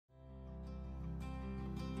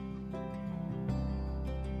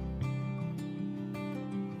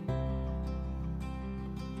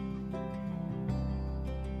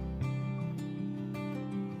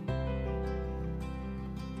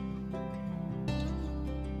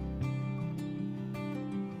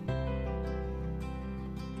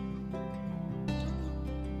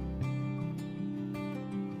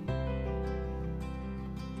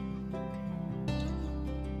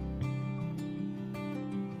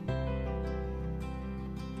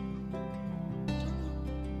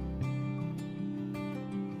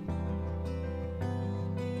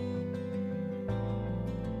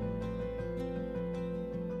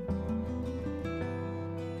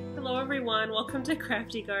everyone, welcome to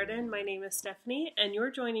Crafty Garden. My name is Stephanie and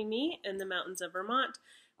you're joining me in the mountains of Vermont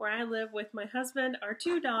where I live with my husband, our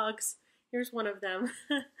two dogs, here's one of them,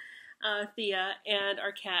 Thea, and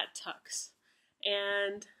our cat Tux.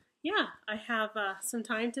 And yeah, I have some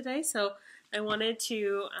time today, so I wanted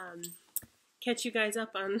to catch you guys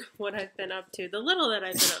up on what I've been up to, the little that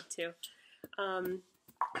I've been up to.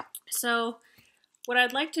 So what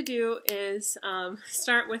I'd like to do is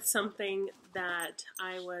start with something that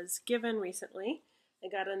I was given recently. I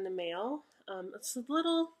got in the mail. It's a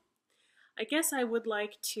little, I guess I would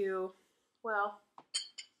like to,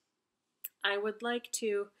 I would like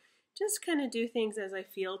to just kind of do things as I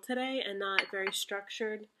feel today and not very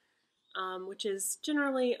structured, which is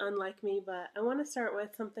generally unlike me, but I want to start with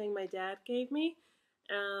something my dad gave me,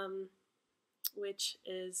 which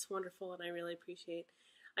is wonderful and I really appreciate.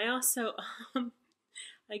 I also,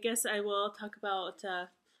 I guess I will talk about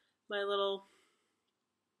my little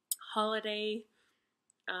holiday,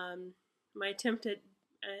 my attempt at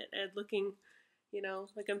looking, you know,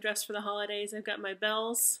 like I'm dressed for the holidays. I've got my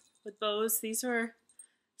bells with bows. These were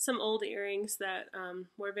some old earrings that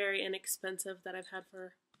were very inexpensive that I've had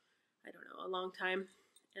for, I don't know, a long time.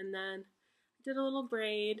 And then I did a little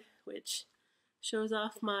braid, which shows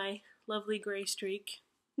off my lovely gray streak.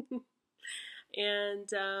 And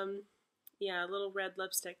yeah, a little red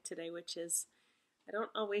lipstick today, which is, I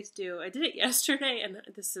don't always do. I did it yesterday, and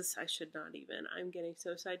this is, I should not even. I'm getting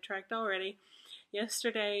so sidetracked already.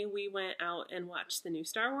 Yesterday, we went out and watched the new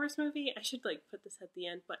Star Wars movie. I should, like, put this at the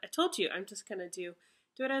end, but I told you, I'm just going to do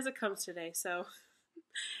it as it comes today. So,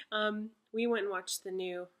 we went and watched the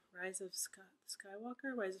new Rise of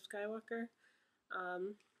Skywalker.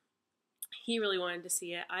 He really wanted to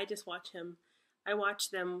see it. I just watch him. I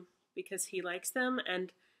watch them because he likes them,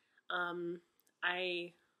 and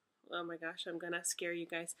oh my gosh, I'm gonna scare you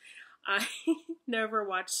guys. I never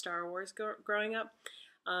watched Star Wars growing up,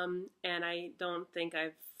 and I don't think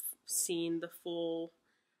I've seen the full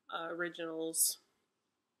originals.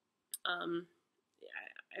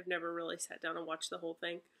 I've never really sat down and watched the whole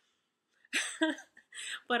thing.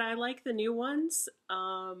 But I like the new ones.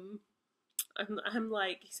 I'm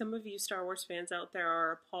like, some of you Star Wars fans out there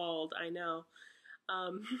are appalled, I know.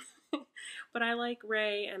 But I like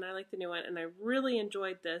Rey and I like the new one, and I really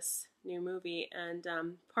enjoyed this new movie, and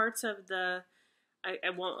parts of the, I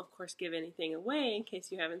won't of course give anything away in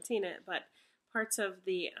case you haven't seen it, but parts of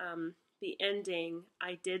the ending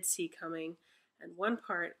I did see coming, and one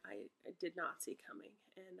part I did not see coming,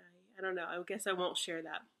 and I don't know, I guess I won't share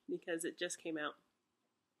that because it just came out.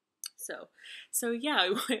 So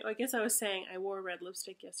yeah, I guess I was saying I wore red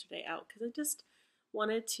lipstick yesterday out because I just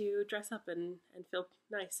wanted to dress up and feel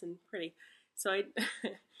nice and pretty. So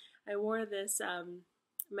I wore this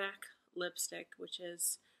MAC lipstick, which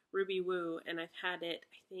is Ruby Woo, and I've had it,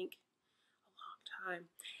 I think, a long time.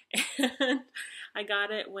 And I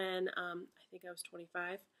got it when I think I was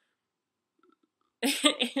 25.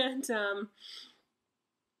 And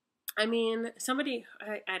I mean, somebody,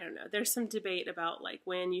 I don't know, there's some debate about like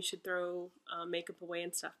when you should throw makeup away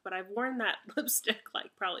and stuff, but I've worn that lipstick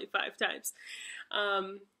like probably 5 times.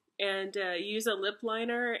 And use a lip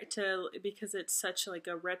liner because it's such like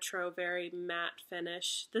a retro, very matte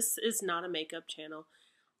finish. This is not a makeup channel.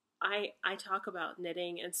 I talk about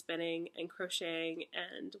knitting and spinning and crocheting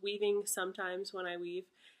and weaving sometimes when I weave,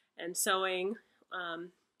 and sewing.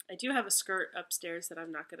 I do have a skirt upstairs that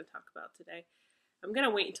I'm not going to talk about today. I'm going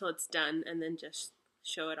to wait until it's done and then just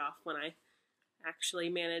show it off when I actually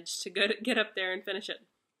manage to get up there and finish it.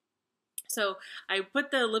 So I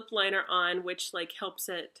put the lip liner on, which like helps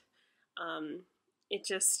it, it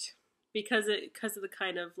just, because of the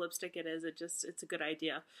kind of lipstick it is, it's a good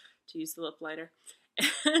idea to use the lip liner.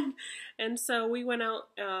 And so we went out,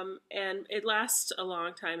 and it lasts a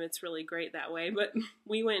long time. It's really great that way, but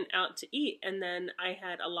we went out to eat, and then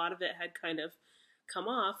a lot of it had kind of come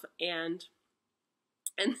off, and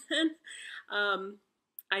then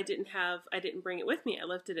I didn't bring it with me. I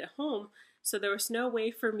left it at home. So there was no way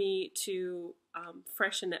for me to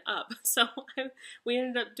freshen it up. So we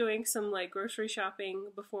ended up doing some like grocery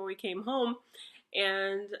shopping before we came home,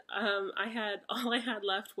 and all I had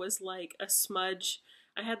left was like a smudge.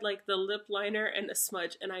 I had like the lip liner and a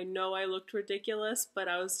smudge, and I know I looked ridiculous, but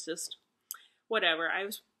I was just whatever. I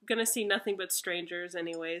was gonna see nothing but strangers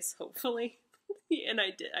anyways, hopefully. And I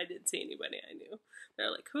didn't see anybody I knew.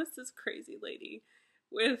 They're like, who's this crazy lady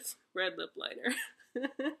with red lip liner?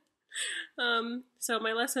 So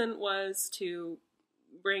my lesson was to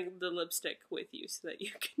bring the lipstick with you so that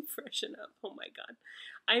you can freshen up. Oh my god.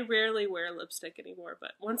 I rarely wear lipstick anymore,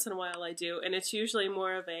 but once in a while I do, and it's usually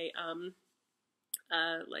more of a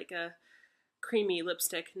like a creamy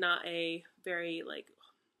lipstick, not a very like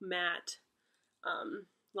matte,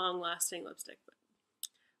 long-lasting lipstick. But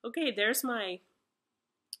okay, there's my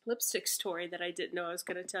lipstick story that I didn't know I was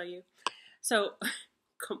going to tell you. So,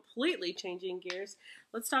 completely changing gears,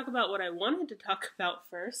 let's talk about what I wanted to talk about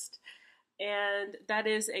first, and that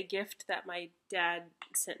is a gift that my dad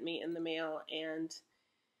sent me in the mail. And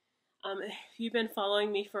if you've been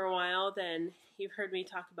following me for a while, then you've heard me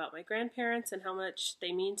talk about my grandparents and how much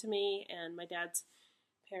they mean to me, and my dad's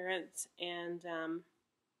parents. And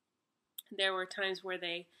there were times where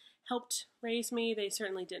they helped raise me. They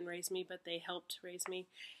certainly didn't raise me, but they helped raise me.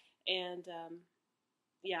 And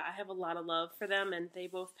yeah, I have a lot of love for them, and they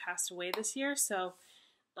both passed away this year. So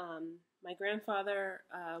my grandfather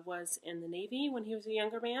was in the Navy when he was a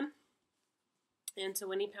younger man, and so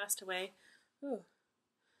when he passed away,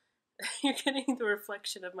 you're getting the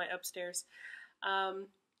reflection of my upstairs and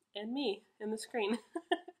me in the screen.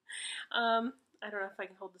 I don't know if I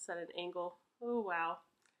can hold this at an angle. Oh, wow.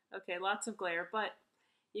 Okay, lots of glare, but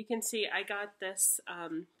you can see I got this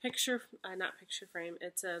not picture frame,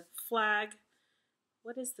 it's a flag.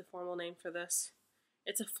 What is the formal name for this?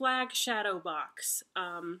 It's a flag shadow box.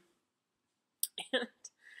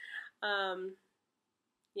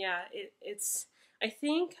 Yeah, it's, I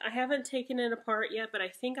think, I haven't taken it apart yet, but I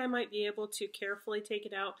think I might be able to carefully take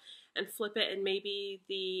it out and flip it, and maybe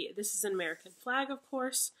this is an American flag, of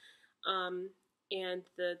course, and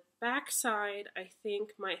the back side, I think,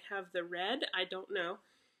 might have the red. I don't know.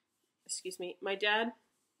 Excuse me. My dad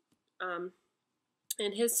and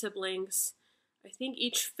his siblings, I think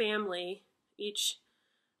each family, each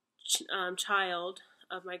child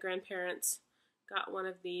of my grandparents got one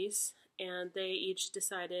of these, and they each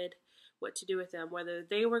decided what to do with them, whether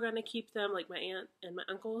they were going to keep them, like my aunt and my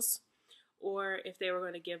uncles, or if they were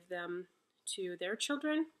going to give them to their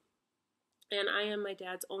children. And I am my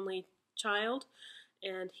dad's only child,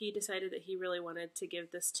 and he decided that he really wanted to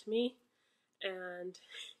give this to me, and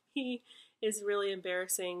he is really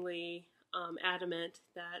embarrassingly adamant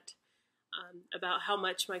that about how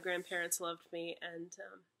much my grandparents loved me, and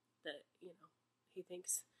that, you know, he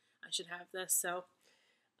thinks I should have this. So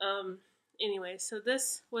anyway, so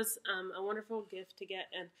this was a wonderful gift to get,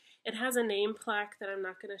 and it has a name plaque that I'm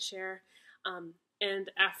not going to share.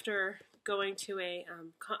 And after going to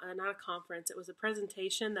not a conference, it was a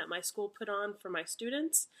presentation that my school put on for my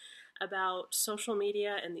students about social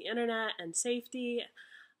media and the internet and safety,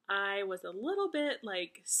 I was a little bit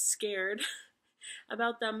like scared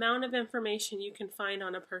about the amount of information you can find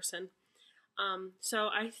on a person. So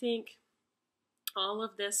I think all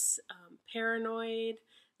of this paranoid,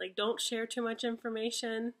 like don't share too much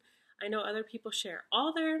information. I know other people share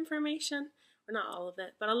all their information, or not all of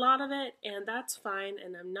it, but a lot of it, and that's fine,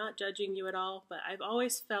 and I'm not judging you at all, but I've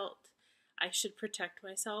always felt I should protect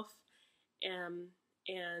myself, and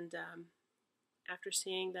after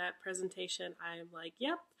seeing that presentation, I'm like,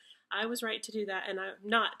 yep, I was right to do that, and I'm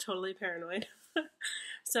not totally paranoid.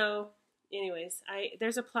 So anyways,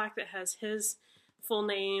 there's a plaque that has his full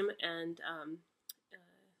name and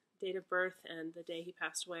date of birth and the day he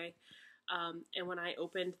passed away, and when I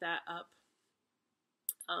opened that up,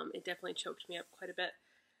 it definitely choked me up quite a bit.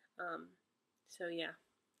 So yeah,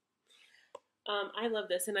 I love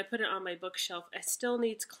this, and I put it on my bookshelf. It still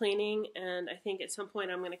needs cleaning, and I think at some point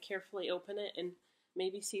I'm going to carefully open it and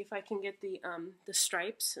maybe see if I can get the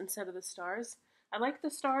stripes instead of the stars. I like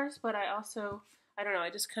the stars, but I don't know, I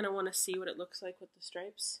just kind of want to see what it looks like with the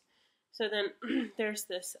stripes. So then there's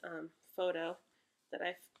this photo that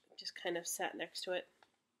I've just kind of sat next to it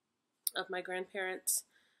of my grandparents.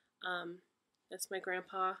 That's my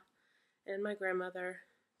grandpa and my grandma.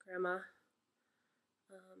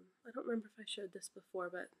 I don't remember if I showed this before,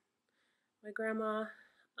 but my grandma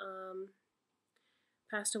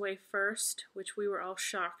passed away first, which we were all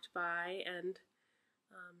shocked by, and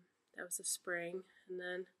that was the spring. And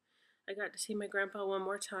then I got to see my grandpa one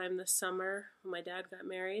more time this summer when my dad got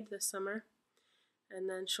married this summer, and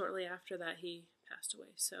then shortly after that he passed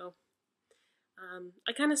away. So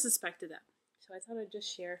I kind of suspected that, so I thought I'd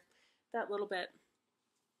just share that little bit.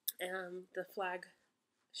 The flag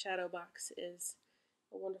shadow box is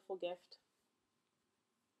a wonderful gift.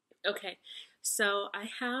 Okay, so I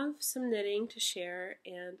have some knitting to share,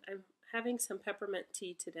 and I'm having some peppermint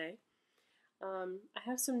tea today. I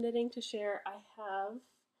have some knitting to share. I have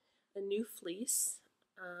a new fleece.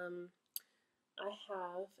 I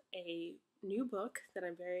have a new book that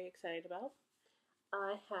I'm very excited about.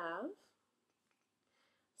 I have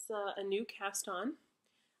a new cast on.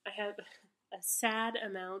 I have a sad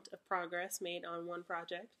amount of progress made on one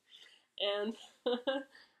project, and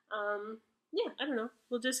yeah, I don't know.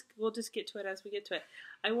 We'll just get to it as we get to it.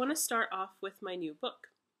 I want to start off with my new book,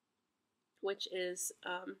 which is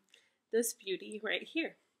this beauty right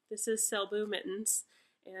here. This is Selbu Mittens,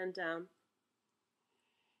 and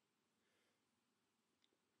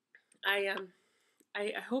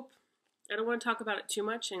I hope I don't want to talk about it too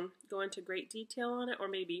much and go into great detail on it, or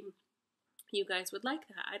maybe you guys would like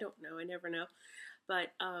that. I don't know. I never know.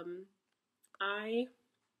 But I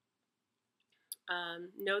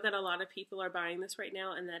know that a lot of people are buying this right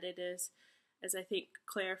now, and that it is, as I think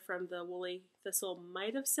Claire from the Woolly Thistle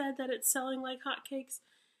might have said, that it's selling like hotcakes.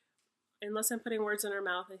 Unless I'm putting words in her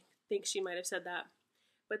mouth, I think she might have said that.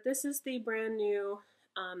 But this is the brand new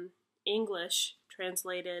English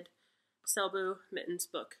translated Selbu Mittens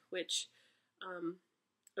book, which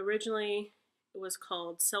originally was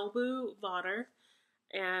called Selbu Votter,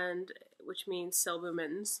 and which means Selbu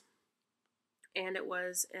Mittens, and it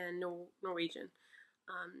was in Norwegian.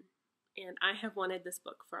 And I have wanted this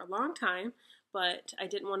book for a long time, but I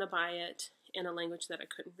didn't want to buy it in a language that I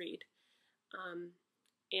couldn't read.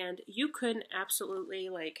 And you could absolutely,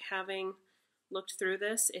 like, having looked through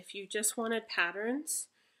this, if you just wanted patterns,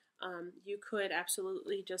 you could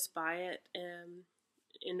absolutely just buy it in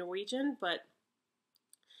Norwegian, but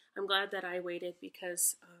I'm glad that I waited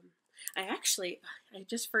because I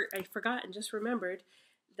forgot and just remembered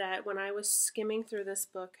that when I was skimming through this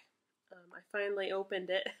book, I finally opened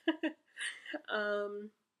it,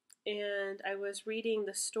 and I was reading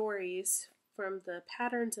the stories from the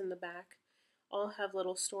patterns in the back. All have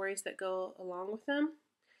little stories that go along with them,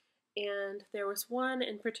 and there was one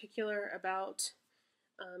in particular about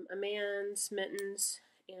a man's mittens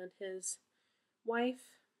and his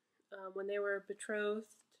wife when they were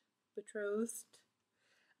betrothed,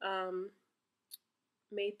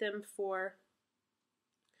 made them for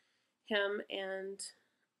him, and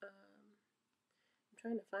I'm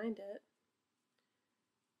trying to find it.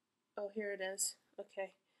 Oh, here it is.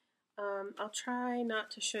 Okay. I'll try not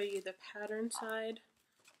to show you the pattern side,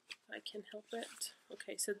 if I can help it.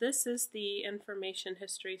 Okay, so this is the information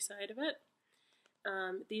history side of it.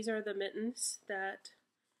 These are the mittens that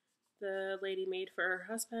the lady made for her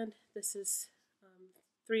husband. This is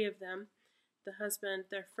 3 of them. The husband,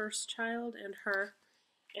 their first child, and her.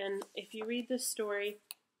 And if you read this story,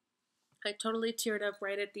 I totally teared up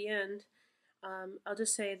right at the end. I'll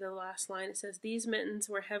just say the last line. It says, "These mittens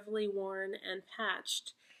were heavily worn and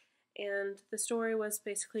patched." And the story was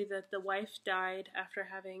basically that the wife died after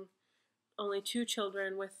having only 2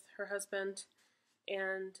 children with her husband,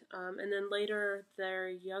 and then later their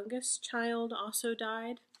youngest child also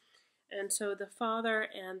died, and so the father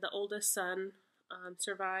and the oldest son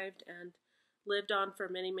survived and lived on for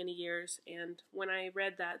many, many years. And when I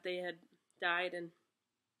read that they had died and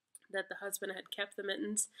that the husband had kept the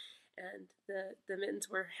mittens, and the mittens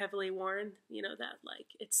were heavily worn, you know, that,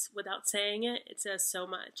 like, it's, without saying it, it says so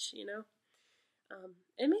much, you know.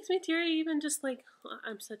 It makes me teary even just like,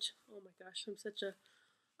 I'm such a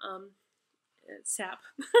sap.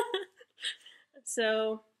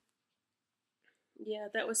 So yeah,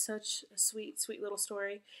 that was such a sweet, sweet little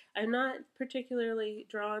story. I'm not particularly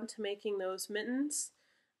drawn to making those mittens,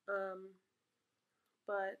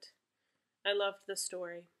 but I loved the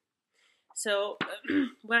story. So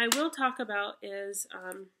what I will talk about is,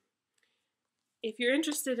 if you're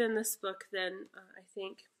interested in this book, then I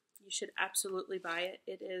think you should absolutely buy it.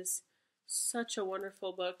 It is such a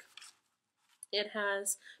wonderful book. It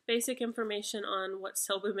has basic information on what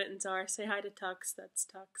Selbu mittens are. Say hi to Tux. That's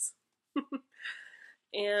Tux.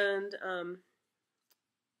 And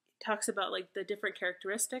talks about, like, the different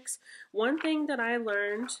characteristics. One thing that I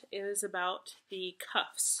learned is about the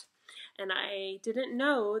cuffs. And I didn't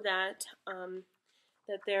know that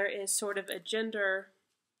that there is sort of a gender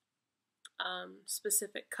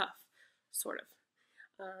specific cuff, sort of.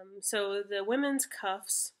 So the women's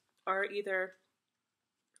cuffs are either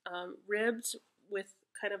ribbed with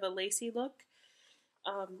kind of a lacy look,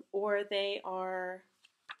 or they are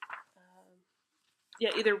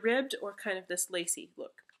either ribbed or kind of this lacy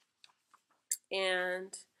look.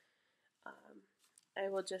 And I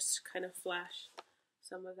will just kind of flash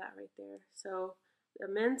some of that right there. So the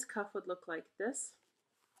men's cuff would look like this.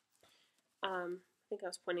 I think I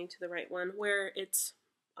was pointing to the right one, where it's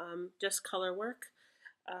just color work,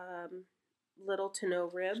 little to no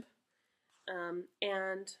rib,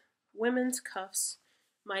 and women's cuffs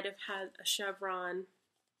might have had a chevron,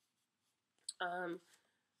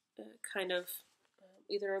 kind of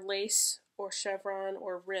either lace or chevron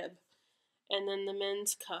or rib, and then the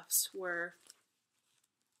men's cuffs were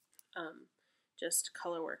just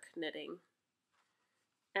colorwork knitting.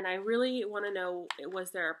 And I really want to know,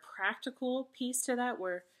 was there a practical piece to that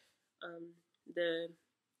where the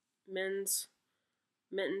men's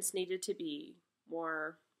mittens needed to be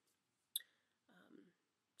more,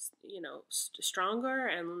 stronger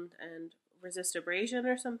and resist abrasion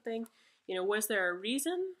or something. Was there a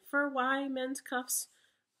reason for why men's cuffs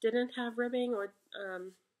didn't have ribbing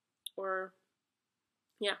or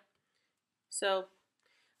yeah. So I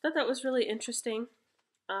thought that was really interesting.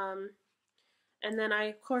 And then I,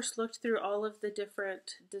 of course, looked through all of the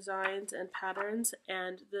different designs and patterns,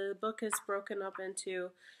 and the book is broken up into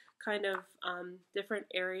kind of different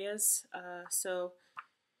areas. So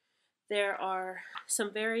there are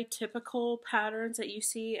some very typical patterns that you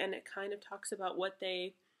see, and it kind of talks about what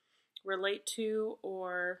they relate to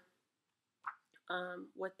or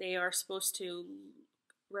what they are supposed to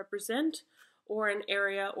represent, or an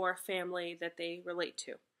area or a family that they relate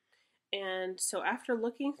to. And so after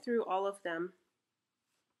looking through all of them,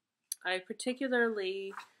 I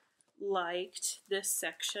particularly liked this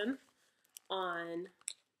section on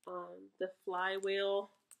the flywheel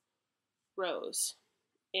rose.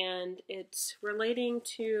 And it's relating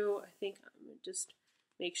to, I think, just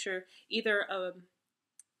make sure, either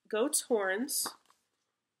goat's horns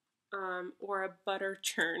or a butter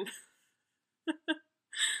churn.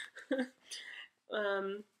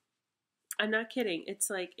 I'm not kidding. It's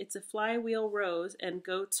a flywheel rose and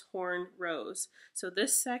goat's horn rose. So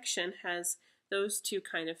this section has those two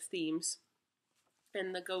kind of themes.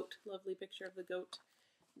 And the goat, lovely picture of the goat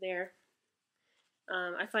there.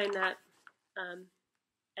 I find that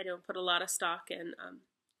I don't put a lot of stock in,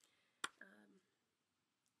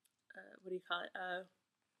 what do you call it?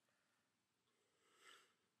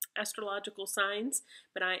 Astrological signs,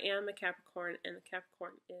 but I am a Capricorn, and the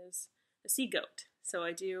Capricorn is a sea goat. So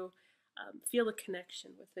I do feel a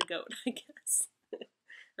connection with the goat, I guess.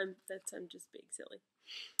 I'm just being silly.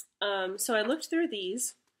 So I looked through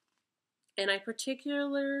these, and I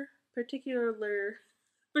particularly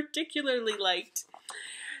liked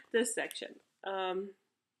this section.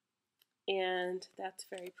 And that's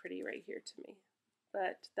very pretty right here to me.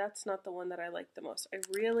 But that's not the one that I like the most. I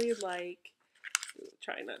really like,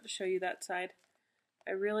 trying not to show you that side,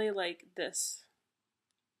 I really like this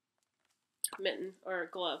mitten, or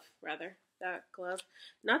glove rather, that glove.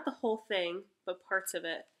 Not the whole thing, but parts of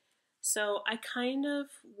it. So I kind of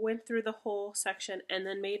went through the whole section and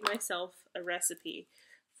then made myself a recipe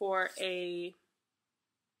for a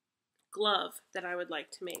glove that I would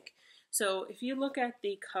like to make. So if you look at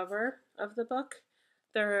the cover of the book,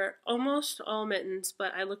 they're almost all mittens,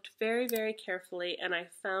 but I looked very, very carefully and I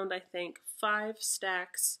found, I think, 5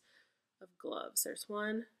 stacks of gloves. There's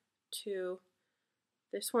 1, 2,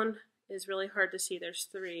 this one is really hard to see. There's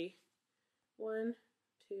 3. 1,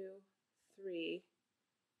 2, 3,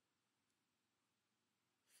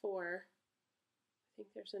 4. I think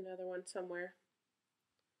there's another one somewhere.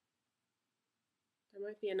 There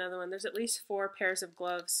might be another one. There's at least 4 pairs of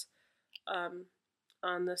gloves on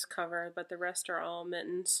this cover, but the rest are all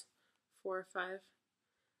mittens. 4 or 5.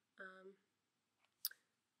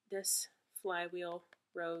 This flywheel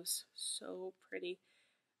rose, so pretty.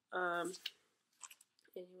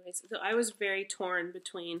 Anyways, so I was very torn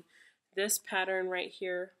between this pattern right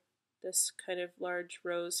here, this kind of large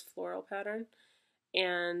rose floral pattern,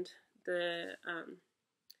 and the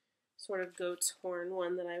sort of goat's horn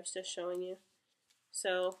one that I was just showing you.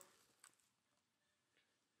 So,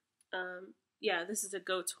 yeah, this is a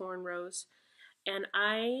goat's horn rose, and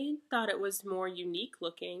I thought it was more unique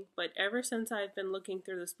looking, but ever since I've been looking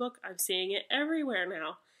through this book, I'm seeing it everywhere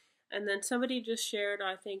now. And then somebody just shared,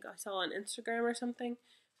 I think I saw on Instagram or something,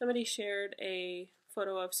 somebody shared a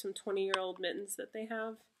photo of some 20-year-old mittens that they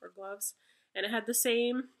have, or gloves, and it had the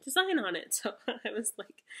same design on it. So I was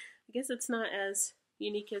like, I guess it's not as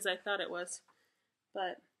unique as I thought it was.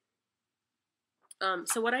 But,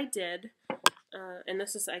 so what I did, and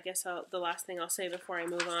this is, I guess, the last thing I'll say before I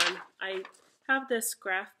move on, I have this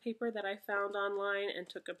graph paper that I found online and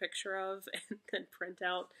took a picture of and then print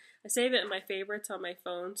out. I save it in my favorites on my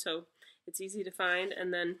phone, so it's easy to find,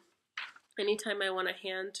 and then anytime I want to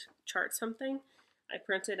hand chart something, I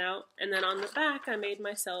print it out, and then on the back I made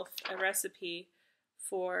myself a recipe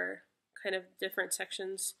for kind of different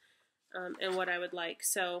sections and what I would like.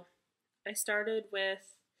 So I started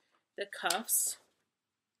with the cuffs,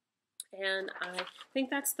 and I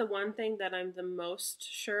think that's the one thing that I'm the most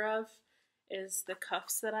sure of, is the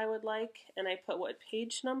cuffs that I would like, and I put what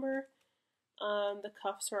page number the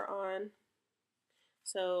cuffs are on.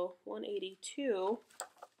 So 182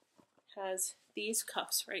 has these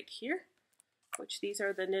cuffs right here, which these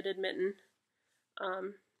are the knitted mitten.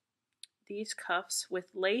 These cuffs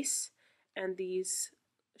with lace and these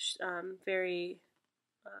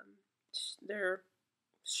they're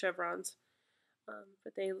chevrons.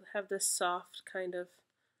 but they have this soft kind of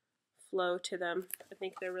flow to them. I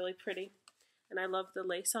think they're really pretty, and I love the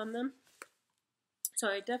lace on them. So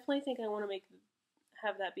I definitely think I want to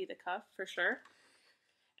have that be the cuff for sure.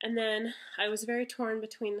 And then I was very torn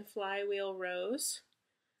between the flywheel rose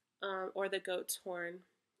or the goat's horn.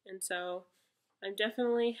 And so I'm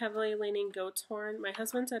definitely heavily leaning goat's horn. My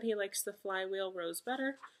husband said he likes the flywheel rose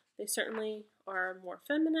better. They certainly are more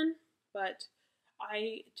feminine, but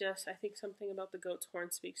I think something about the goat's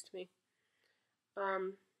horn speaks to me.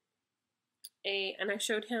 And I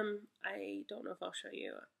showed him, I don't know if I'll show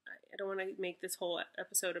you, I don't want to make this whole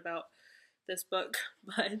episode about this book,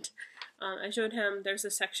 but I showed him there's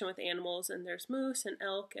a section with animals, and there's moose and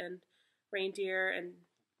elk and reindeer and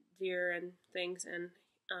deer and things, and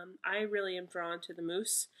I really am drawn to the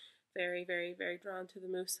moose. Very, very, very drawn to the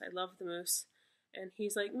moose. I love the moose. And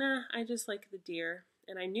he's like, nah, I just like the deer.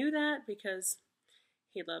 And I knew that because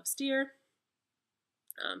he loves deer.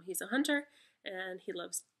 He's a hunter, and he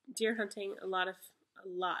loves deer hunting. A lot of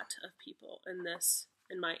people in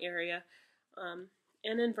my area,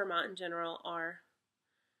 and in Vermont in general,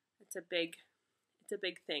 it's a big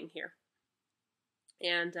thing here.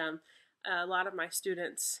 And a lot of my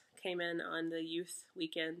students came in on the youth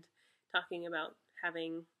weekend talking about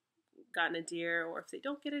having gotten a deer, or if they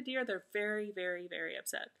don't get a deer, they're very, very, very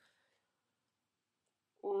upset.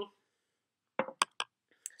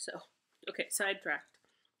 So, okay, sidetracked.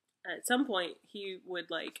 At some point, he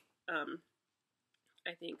would like,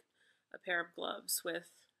 I think, a pair of gloves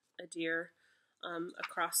with a deer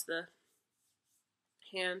across the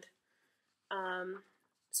hand.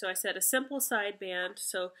 So I said a simple side band.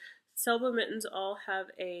 So Selbu mittens all have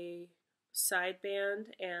a side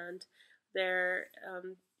band, and they're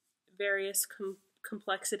various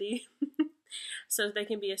complexity. So they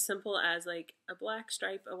can be as simple as like a black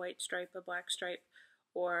stripe, a white stripe, a black stripe,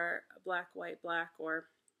 or a black, white, black, or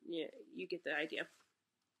you get the idea.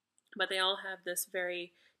 But they all have this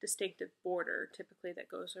very distinctive border, typically, that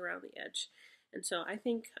goes around the edge. And so I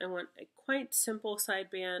think I want a quite simple side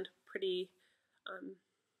band, pretty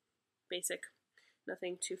basic,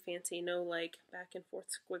 nothing too fancy, no like back and forth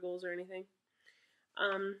squiggles or anything.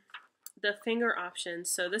 The finger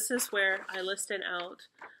options. So this is where I listed out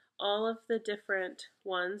all of the different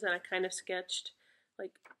ones, and I kind of sketched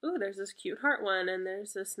like, ooh, there's this cute heart one, and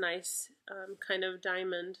there's this nice kind of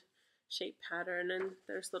diamond shape pattern, and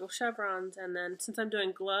there's little chevrons. And then since I'm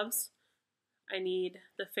doing gloves, I need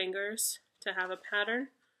the fingers to have a pattern,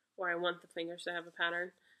 or I want the fingers to have a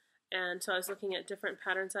pattern. And so I was looking at different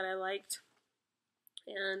patterns that I liked,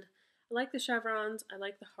 and I like the chevrons, I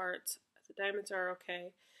like the hearts. The diamonds are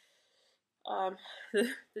okay.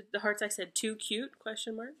 The hearts, I said too cute,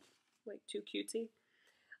 question mark, like too cutesy.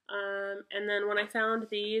 And then when I found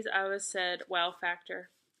these, I said wow factor,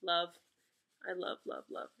 love. I love, love,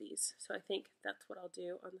 love these. So I think that's what I'll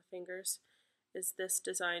do on the fingers, is this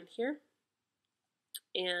design here,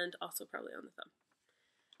 and also probably on the thumb.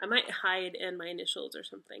 I might hide in my initials or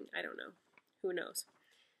something. I don't know. Who knows?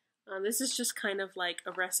 This is just kind of like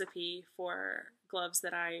a recipe for gloves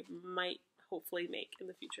that I might hopefully make in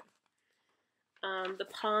the future. The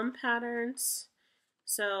palm patterns.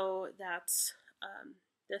 So that's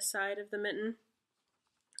this side of the mitten.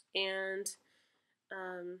 And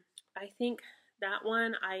I think that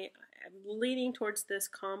one, I'm leaning towards this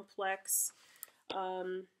complex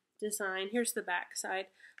design. Here's the back side.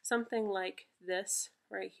 Something like this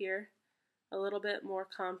right here. A little bit more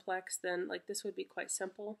complex than, like, this would be quite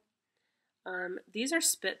simple. These are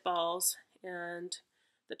spitballs, and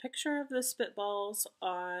the picture of the spitballs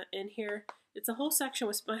in here, it's a whole section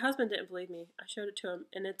with, my husband didn't believe me. I showed it to him,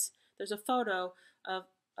 and there's a photo of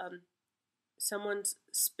someone's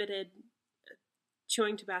spitted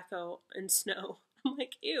chewing tobacco in snow. I'm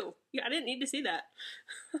like, ew, I didn't need to see that.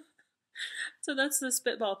 So that's the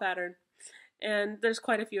spitball pattern, and there's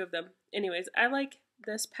quite a few of them. Anyways, I like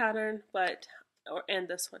this pattern, and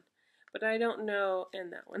this one, but I don't know,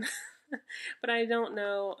 and that one, but I don't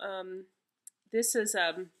know. This is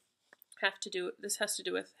this has to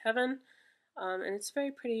do with heaven, and it's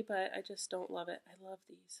very pretty, but I just don't love it. I love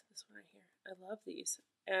these. This one right here. I love these,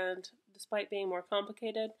 and despite being more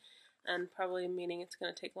complicated, and probably meaning it's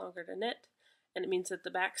going to take longer to knit, and it means that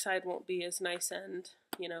the back side won't be as nice, and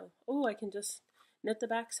oh, I can just knit the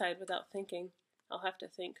back side without thinking. I'll have to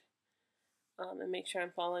think and make sure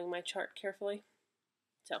I'm following my chart carefully.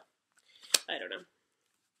 So I don't know.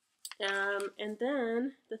 And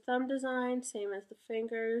then the thumb design, same as the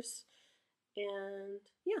fingers, and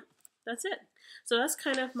yeah, that's it. So that's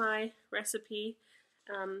kind of my recipe.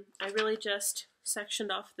 I really just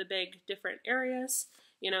sectioned off the big different areas.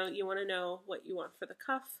 You want to know what you want for the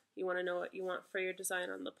cuff, You want to know what you want for your design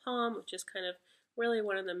on the palm, which is kind of really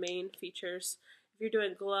one of the main features. If you're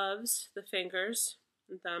doing gloves, the fingers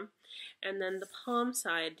and thumb, and then the palm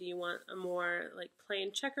side, do you want a more like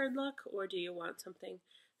plain checkered look, or do you want something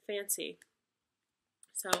fancy?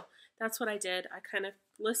 So that's what I did. I kind of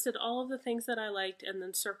listed all of the things that I liked and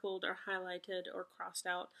then circled or highlighted or crossed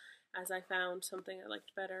out as I found something I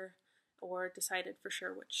liked better or decided for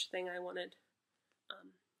sure which thing I wanted.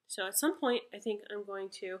 So at some point, I think I'm going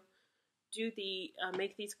to do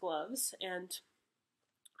make these gloves, and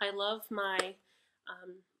I love my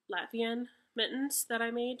Latvian mittens that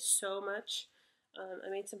I made so much. I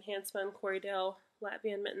made some Handspun Corriedale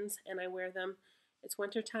Latvian mittens, and I wear them. It's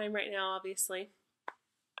winter time right now, obviously,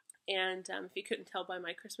 and if you couldn't tell by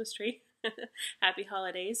my Christmas tree, happy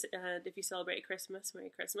holidays, and if you celebrate Christmas,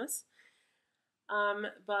 Merry Christmas.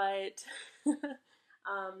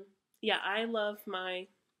 Yeah, I love my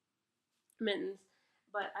mittens,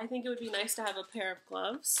 but I think it would be nice to have a pair of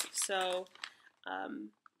gloves, so I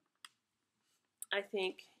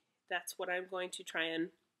think that's what I'm going to try and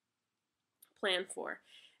plan for.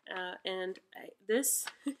 This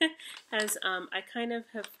has, I kind of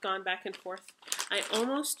have gone back and forth. I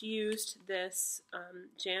almost used this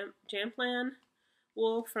Jamplan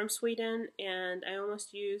wool from Sweden, and I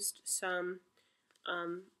almost used some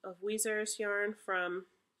of Weezer's yarn from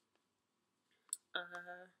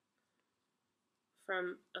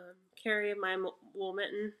Carrie, my wool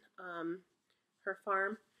mitten, her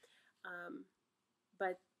farm.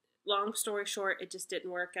 But long story short, it just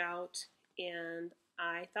didn't work out, and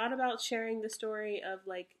I thought about sharing the story of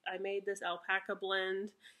like I made this alpaca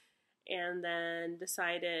blend and then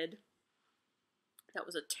decided that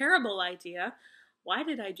was a terrible idea. Why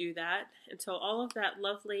did I do that? And so all of that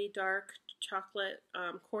lovely dark chocolate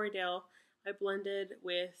Corriedale I blended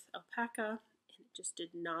with alpaca, and it just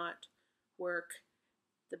did not work.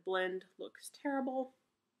 The blend looks terrible.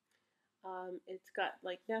 It's got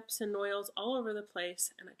like neps and noils all over the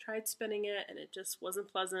place, and I tried spinning it and it just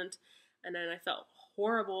wasn't pleasant, and then I felt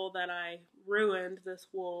horrible that I ruined this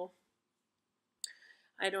wool.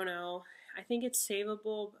 I don't know. I think it's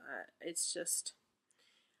savable, but it's just,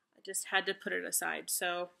 I just had to put it aside.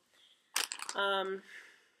 So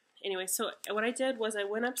anyway, so what I did was I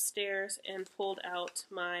went upstairs and pulled out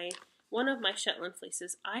one of my Shetland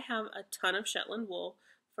fleeces. I have a ton of Shetland wool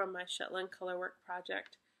from my Shetland colorwork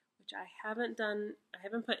project, which I haven't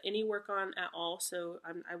put any work on at all, so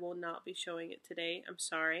I will not be showing it today. I'm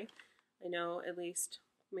sorry. I know at least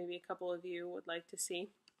maybe a couple of you would like to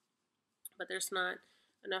see, but there's not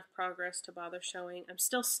enough progress to bother showing. I'm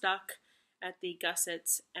still stuck at the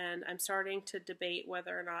gussets, and I'm starting to debate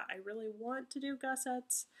whether or not I really want to do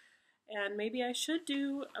gussets, and maybe I should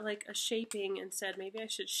do like a shaping instead. Maybe I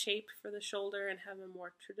should shape for the shoulder and have a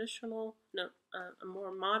more traditional, a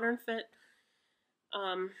more modern fit.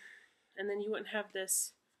 And then you wouldn't have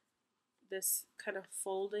this kind of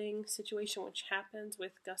folding situation which happens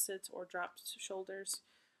with gussets or dropped shoulders.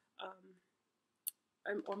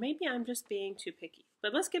 Or maybe I'm just being too picky.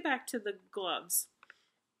 But let's get back to the gloves.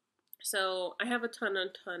 So I have a ton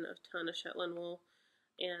of Shetland wool,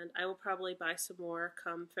 and I will probably buy some more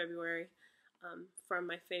come February from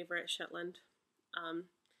my favorite Shetland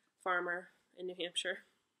farmer in New Hampshire.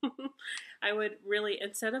 I would really,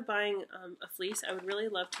 instead of buying a fleece, I would really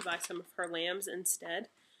love to buy some of her lambs instead.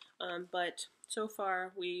 But so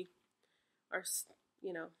far we are,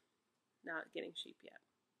 not getting sheep yet.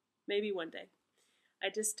 Maybe one day. I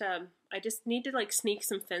just need to like sneak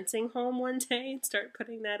some fencing home one day and start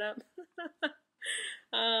putting that up.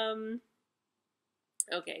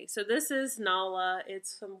 Okay, so this is Nala. It's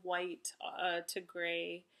some white to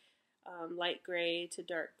gray. Light gray to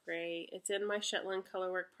dark gray. It's in my Shetland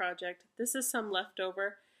colorwork project. This is some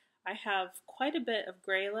leftover. I have quite a bit of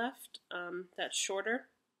gray left that's shorter,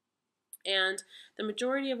 and the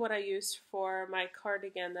majority of what I used for my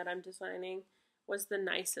cardigan that I'm designing was the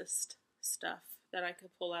nicest stuff that I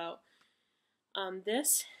could pull out.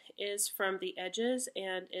 This is from the edges,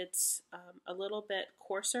 and it's a little bit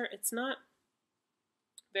coarser. It's not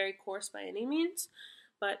very coarse by any means,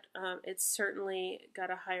 but it's certainly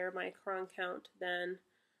got a higher micron count than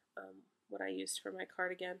what I used for my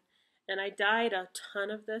cardigan. And I dyed a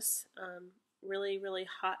ton of this really, really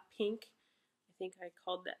hot pink. I think I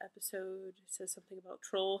called the episode, it says something about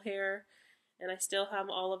troll hair, and I still have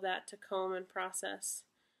all of that to comb and process,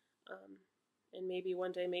 and maybe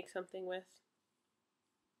one day make something with.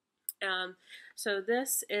 So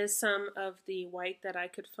this is some of the white that I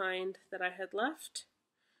could find that I had left.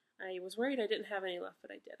 I was worried I didn't have any left,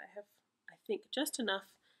 but I did. I have, I think, just enough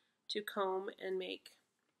to comb and make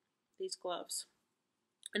these gloves.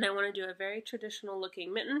 And I want to do a very traditional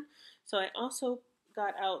looking mitten. So I also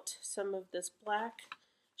got out some of this black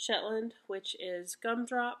Shetland, which is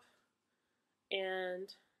gumdrop,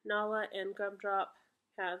 and Nala and gumdrop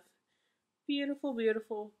have beautiful,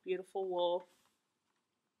 beautiful, beautiful wool.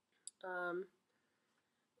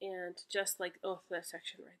 And just like, oh, that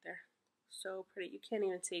section right there. So pretty. You can't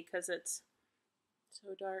even see because it's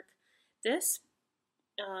so dark. This,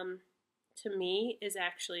 to me, is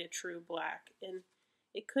actually a true black. And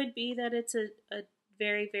it could be that it's a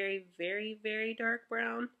very, very, very, very dark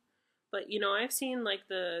brown. But, you know, I've seen like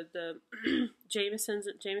the Jameson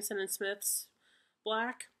and Smith's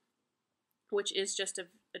black, which is just a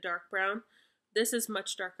dark brown. This is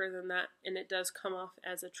much darker than that, and it does come off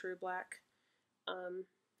as a true black.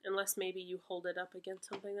 Unless maybe you hold it up against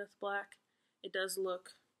something that's black. It does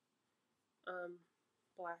look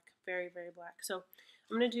black, very, very black. So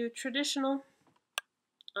I'm going to do traditional.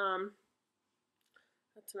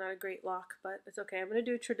 That's not a great lock, but it's okay. I'm going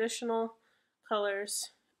to do traditional colors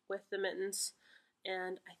with the mittens,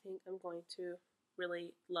 and I think I'm going to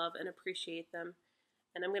really love and appreciate them.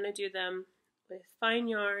 And I'm going to do them with fine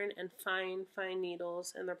yarn and fine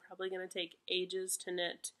needles, and they're probably going to take ages to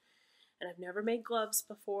knit. And I've never made gloves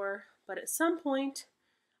before, but at some point,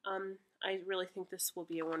 I really think this will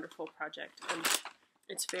be a wonderful project, and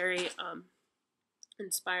it's very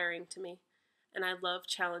inspiring to me. And I love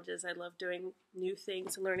challenges. I love doing new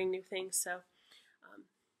things, learning new things. So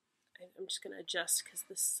I'm just going to adjust because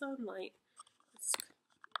the sunlight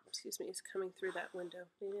is coming through that window.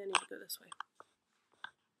 Maybe I need to go this way.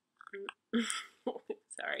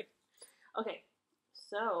 Sorry. Okay,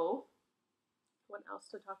 so what else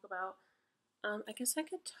to talk about? I guess I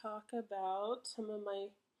could talk about some of my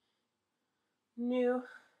new,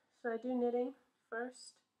 so I do knitting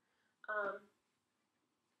first. I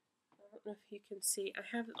don't know if you can see, I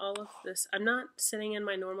have all of this. I'm not sitting in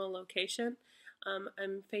my normal location.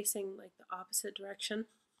 I'm facing like the opposite direction.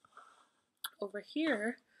 Over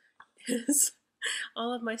here is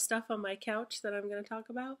all of my stuff on my couch that I'm going to talk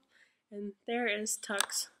about. And there is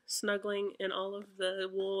Tux snuggling in all of the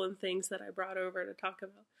wool and things that I brought over to talk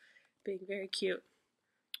about. Being very cute.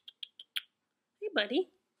 Hey, buddy.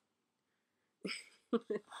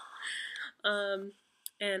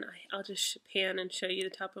 And I'll just pan and show you the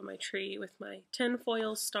top of my tree with my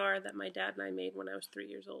tinfoil star that my dad and I made when I was 3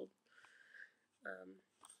 years old.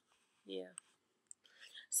 Yeah.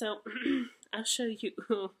 So I'll show you.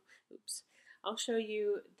 Oops. I'll show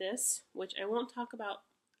you this, which I won't talk about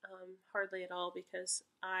hardly at all because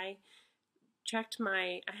I checked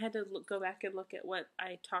I had to go back and look at what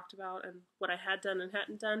I talked about and what I had done and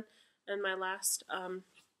hadn't done in my last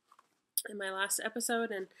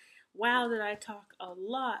episode, and wow, did I talk a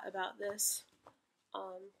lot about this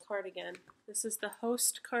cardigan. This is the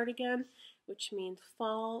Houst Cardigan, which means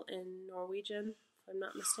fall in Norwegian, if I'm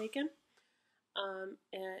not mistaken. And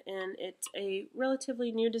it's a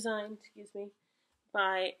relatively new design,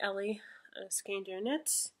 by Ellie Skander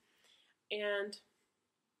Knits. And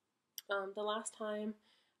the last time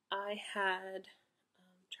I had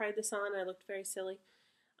tried this on, I looked very silly.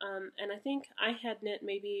 And I think I had knit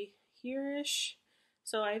maybe here-ish.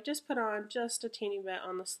 So I've just put on just a teeny bit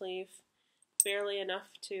on the sleeve, barely enough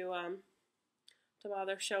to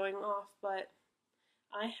bother showing off, but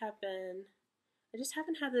I just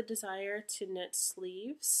haven't had the desire to knit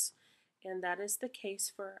sleeves, and that is the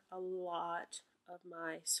case for a lot of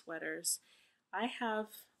my sweaters. I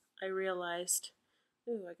realized,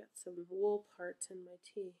 ooh, I got some wool parts in my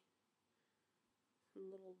tea,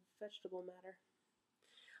 some little vegetable matter.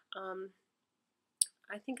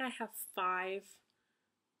 I think I have 5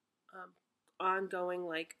 ongoing,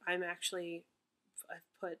 like I've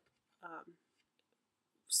put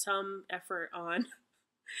some effort on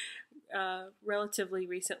relatively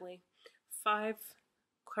recently. 5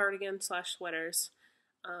 cardigan/sweaters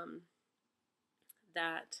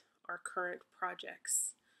that are current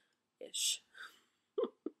projects-ish.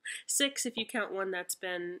 6 if you count one that's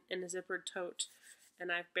been in a zippered tote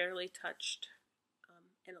and I've barely touched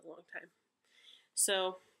in a long time.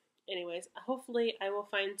 So anyways, hopefully I will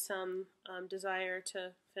find some desire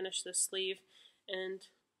to finish this sleeve and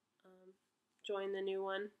join the new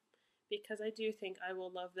one, because I do think I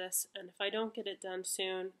will love this, and if I don't get it done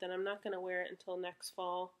soon, then I'm not going to wear it until next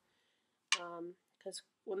fall, because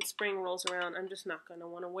when spring rolls around, I'm just not going to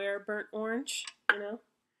want to wear burnt orange, you know.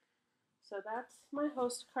 So that's my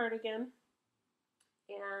Houst cardigan,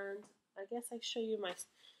 and I guess I show you my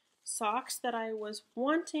socks that I was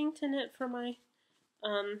wanting to knit for my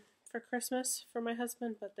for Christmas for my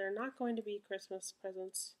husband, but they're not going to be Christmas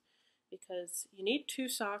presents because you need 2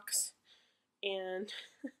 socks and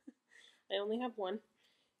I only have one.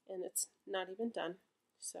 and it's not even done.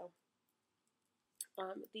 So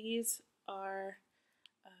these are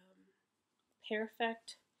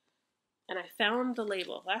Pairfect, and I found the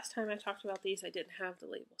label. Last time I talked about these, I didn't have the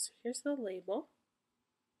label. So here's the label.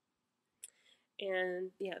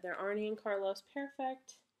 And yeah, they're Arnie and Carlos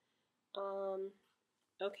Pairfect.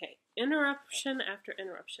 Okay, interruption after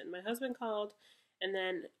interruption. My husband called, and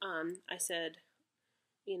then I said,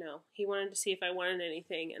 you know, he wanted to see if I wanted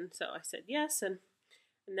anything, and so I said yes, and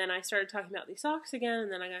then I started talking about these socks again,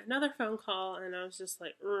 and then I got another phone call, and I was just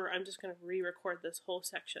like, I'm just going to re-record this whole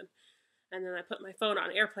section. And then I put my phone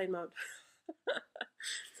on airplane mode.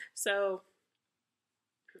 So,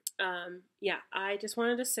 yeah, I just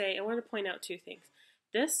wanted to say, I wanted to point out two things.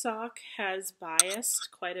 This sock has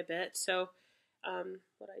biased quite a bit, so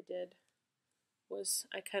what I did was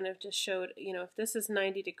I kind of just showed, you know, if this is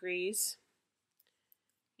 90 degrees,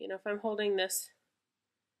 you know, if I'm holding this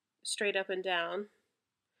straight up and down,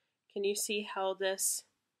 can you see how these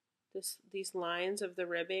lines of the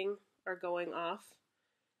ribbing are going off,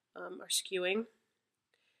 are skewing?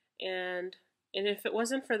 And if it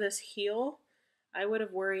wasn't for this heel, I would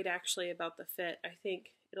have worried actually about the fit. I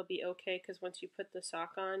think it'll be okay because once you put the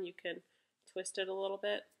sock on, you can twist it a little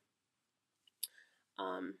bit.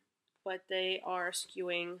 But they are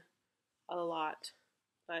skewing a lot.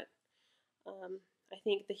 But I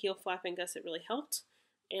think the heel flapping gusset really helped,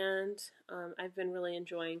 and I've been really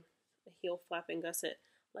enjoying the heel flapping gusset.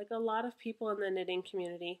 Like a lot of people in the knitting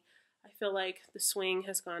community, I feel like the swing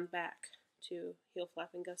has gone back to heel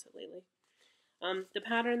flapping gusset lately. The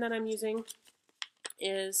pattern that I'm using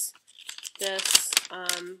is this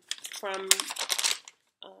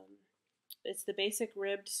it's the basic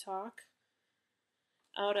ribbed sock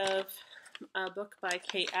out of a book by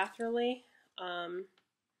Kate Atherley, and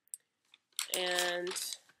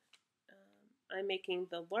I'm making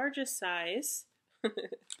the largest size.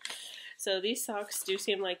 So these socks do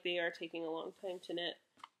seem like they are taking a long time to knit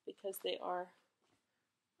because they are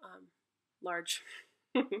large.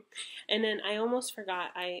 And then I almost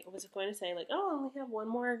forgot, I was going to say like, oh, I only have one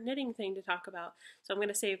more knitting thing to talk about. So I'm going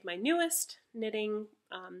to save my newest knitting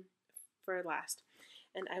for last.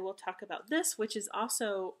 And I will talk about this, which is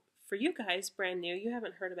also, for you guys, brand new. You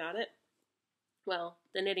haven't heard about it. Well,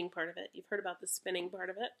 the knitting part of it. You've heard about the spinning part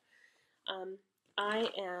of it. I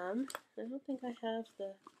don't think I have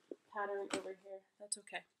the pattern over here. That's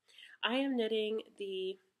okay. I am knitting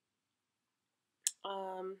the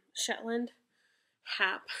Shetland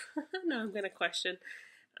Hap. Now I'm going to question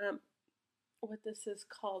what this is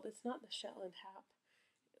called. It's not the Shetland Hap.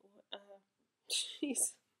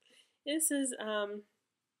 Jeez. This is,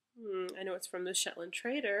 I know it's from the Shetland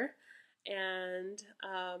Trader, and,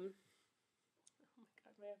 oh my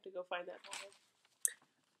god, I have to go find that pattern.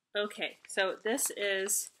 Okay, so this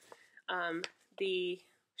is the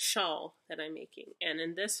shawl that I'm making, and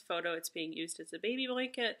in this photo it's being used as a baby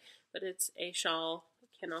blanket, but it's a shawl. It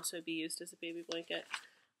can also be used as a baby blanket.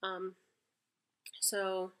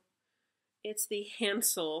 So it's the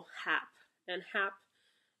Hansel Hap, and Hap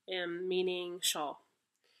meaning shawl.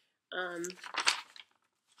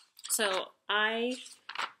 So I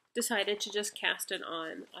decided to just cast it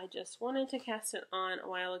on. I just wanted to cast it on a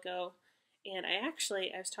while ago, and I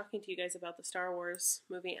was talking to you guys about the Star Wars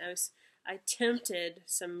movie. I attempted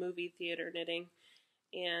some movie theater knitting,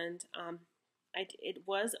 and it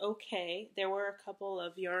was okay. There were a couple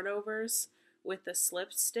of yarn overs with the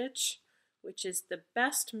slip stitch, which is the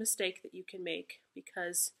best mistake that you can make,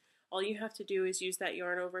 because all you have to do is use that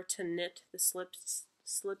yarn over to knit the slip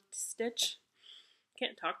stitch.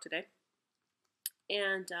 Can't talk today.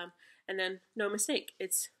 And then no mistake.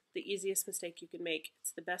 It's the easiest mistake you can make.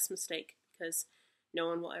 It's the best mistake because no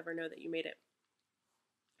one will ever know that you made it.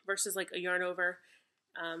 Versus like a yarn over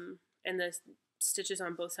and the stitches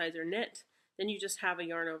on both sides are knit, then you just have a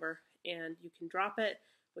yarn over and you can drop it,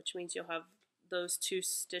 which means you'll have those two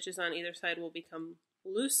stitches on either side will become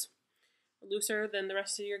looser than the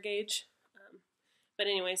rest of your gauge. But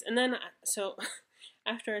anyways, and then so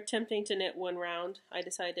after attempting to knit one round, I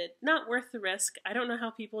decided not worth the risk. I don't know how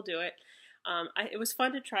people do it. It was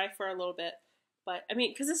fun to try for a little bit, but I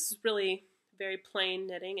mean, because this is really very plain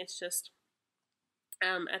knitting. It's just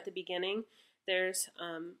at the beginning there's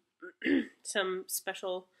some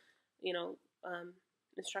special,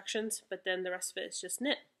 instructions, but then the rest of it is just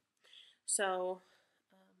knit. So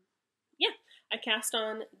yeah, I cast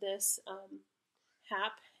on this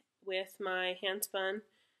Hap with my Handspun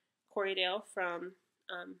Corriedale from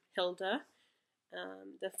Hilda,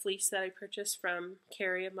 the fleece that I purchased from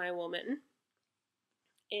Carrie of My Wool Mitten.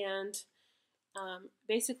 And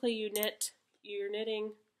basically you're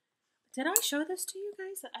knitting Did I show this to you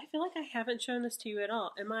guys? I feel like I haven't shown this to you at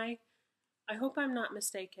all. I hope I'm not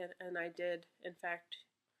mistaken, and I did, in fact.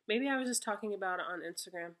 Maybe I was just talking about it on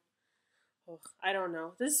Instagram. Oh, I don't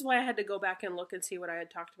know. This is why I had to go back and look and see what I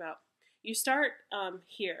had talked about. You start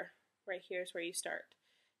here. Right here is where you start.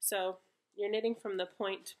 So you're knitting from the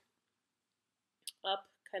point up,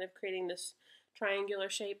 kind of creating this triangular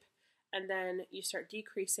shape, and then you start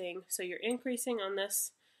decreasing. So you're increasing on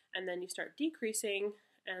this, and then you start decreasing,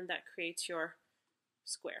 and that creates your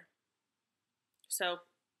square. So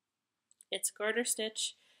it's garter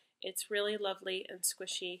stitch. It's really lovely and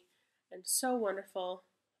squishy and so wonderful.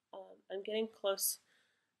 I'm getting close,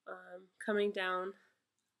 coming down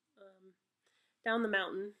down the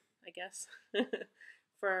mountain, I guess,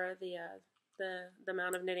 for the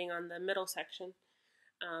amount of knitting on the middle section.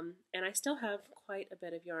 And I still have quite a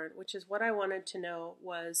bit of yarn, which is what I wanted to know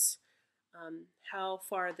was how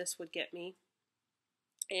far this would get me,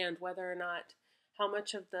 and whether or not how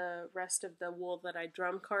much of the rest of the wool that I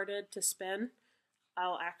drum carded to spin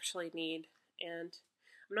I'll actually need. And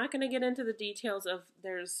I'm not going to get into the details of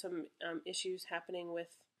there's some issues happening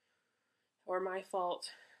with, or my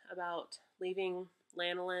fault, about leaving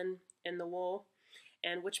lanolin in the wool,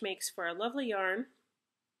 and which makes for a lovely yarn,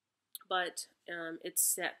 but it's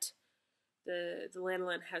set. The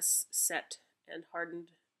lanolin has set and hardened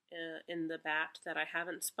in the bat that I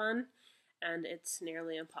haven't spun, and it's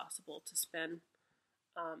nearly impossible to spin.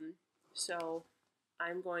 So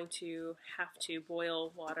I'm going to have to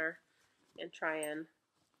boil water and try and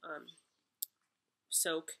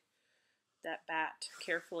soak that bat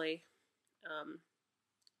carefully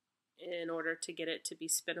in order to get it to be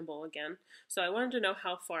spinnable again. So I wanted to know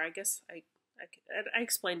how far. I guess I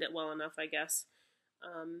explained it well enough, I guess,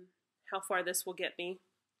 how far this will get me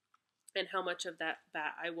and how much of that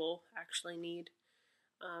bat I will actually need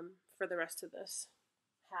for the rest of this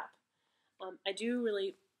hap. I do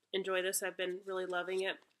really enjoy this. I've been really loving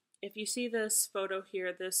it. If you see this photo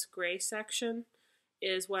here, this gray section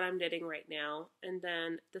is what I'm knitting right now. And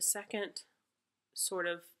then the second sort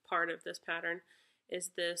of part of this pattern is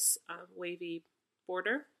this wavy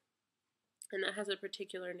border. And that has a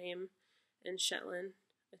particular name in Shetland.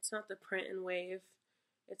 It's not the print and wave.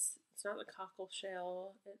 It's not the cockle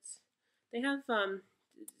shell. They have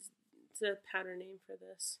it's a pattern name for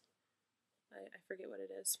this. I forget what it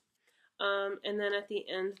is. And then at the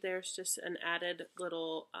end, there's just an added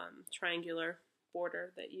little triangular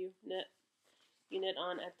border that you knit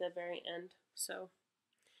on at the very end. So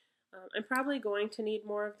I'm probably going to need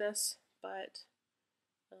more of this, but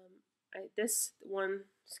this one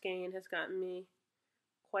skein has gotten me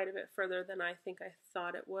quite a bit further than I think I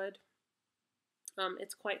thought it would.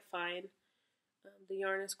 It's quite fine. The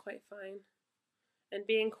yarn is quite fine. And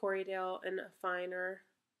being Corriedale and a finer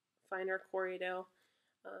Corriedale,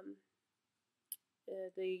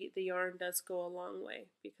 the yarn does go a long way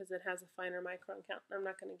because it has a finer micron count. I'm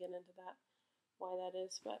not going to get into that, why that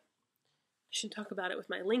is, but I should talk about it with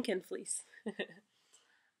my Lincoln fleece. Okay,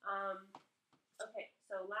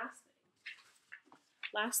 so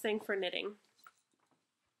last thing for knitting.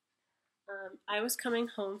 I was coming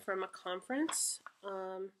home from a conference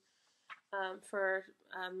for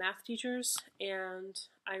math teachers, and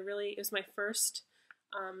it was my first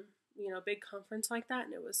big conference like that,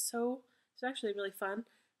 and it was actually really fun.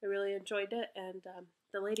 I really enjoyed it, and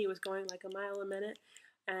the lady was going like a mile a minute,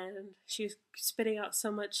 and she was spitting out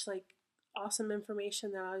so much like awesome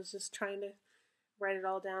information that I was just trying to write it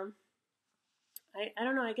all down. I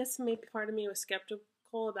don't know, I guess maybe part of me was skeptical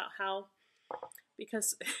about how,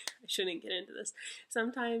 because I shouldn't get into this,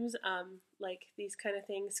 sometimes like these kind of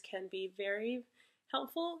things can be very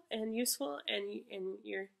helpful and useful, and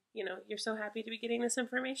you're so happy to be getting this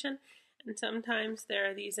information. And sometimes there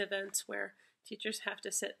are these events where teachers have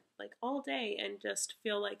to sit like all day and just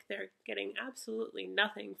feel like they're getting absolutely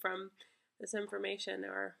nothing from this information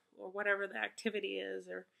or whatever the activity is,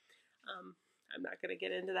 or I'm not going to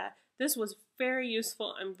get into that. This was very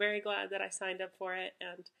useful. I'm very glad that I signed up for it,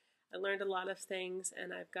 and I learned a lot of things,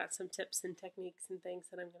 and I've got some tips and techniques and things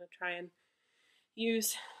that I'm going to try and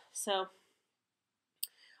use. So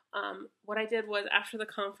what I did was, after the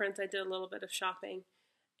conference, I did a little bit of shopping.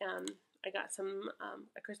 I got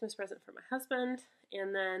a Christmas present for my husband,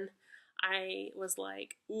 and then I was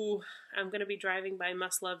like, ooh, I'm going to be driving by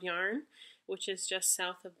Must Love Yarn, which is just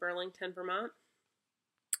south of Burlington, Vermont.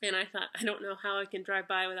 And I thought, I don't know how I can drive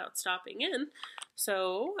by without stopping in.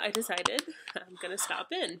 So I decided I'm going to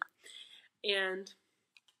stop in. And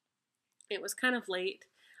it was kind of late.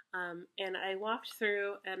 And I walked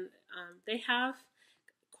through, and they have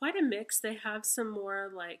quite a mix. They have some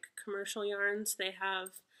more like commercial yarns. They have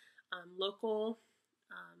local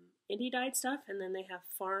indie dyed stuff, and then they have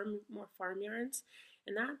more farm yarns,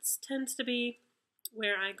 and that tends to be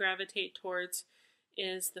where I gravitate towards,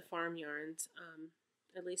 is the farm yarns.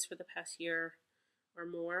 At least for the past year or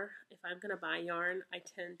more, if I'm going to buy yarn, I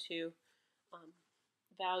tend to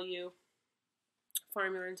value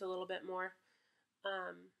farm yarns a little bit more.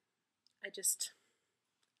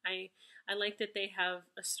 I like that they have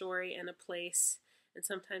a story and a place, and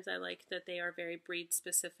sometimes I like that they are very breed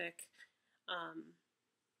specific.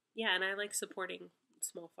 And I like supporting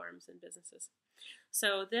small farms and businesses.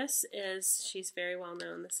 So she's very well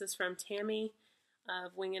known. This is from Tammy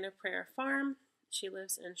of Wing and a Prayer Farm. She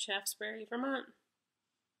lives in Shaftesbury, Vermont,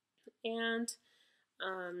 and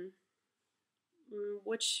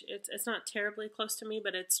which it's not terribly close to me,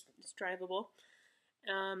 but it's drivable.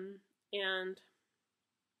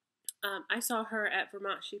 I saw her at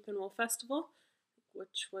Vermont Sheep and Wool Festival,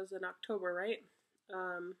 which was in October, right?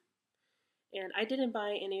 And I didn't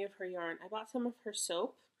buy any of her yarn. I bought some of her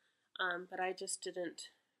soap, but I just didn't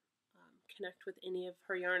connect with any of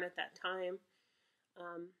her yarn at that time.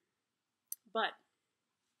 But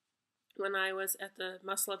when I was at the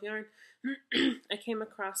Muscle of Yarn, I came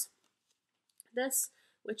across this,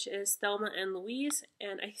 which is Thelma and Louise,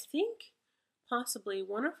 and I think possibly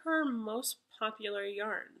one of her most popular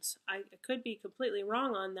yarns. I could be completely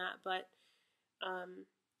wrong on that, but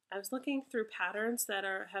I was looking through patterns that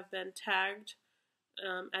have been tagged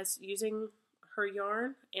as using her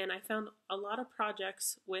yarn, and I found a lot of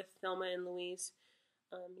projects with Thelma and Louise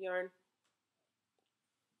yarn.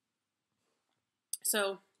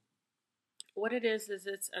 So what it is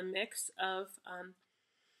it's a mix of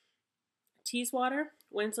Teeswater,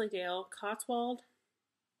 Wensleydale, Cotswold,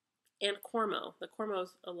 and Cormo. The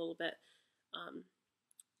Cormo's a little bit,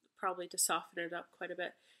 probably to soften it up quite a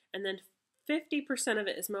bit. And then 50% of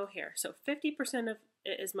it is mohair. So 50% of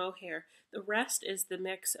it is mohair. The rest is the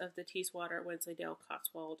mix of the Teeswater, Wensleydale,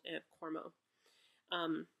 Cotswold, and Cormo.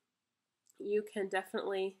 You can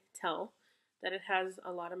definitely tell that it has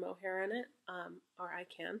a lot of mohair in it, or I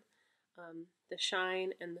can. The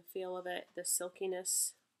shine and the feel of it, the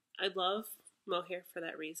silkiness. I love mohair for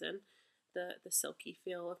that reason. The silky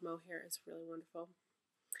feel of mohair is really wonderful.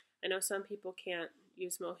 I know some people can't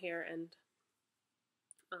use mohair, and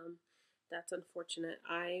that's unfortunate.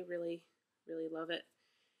 I really, really love it.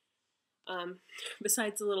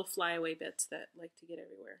 Besides the little flyaway bits that like to get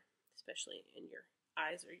everywhere, especially in your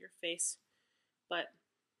eyes or your face. But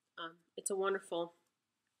it's a wonderful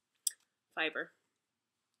fiber.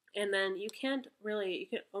 And then you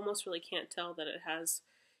almost really can't tell that it has,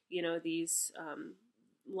 these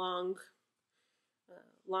long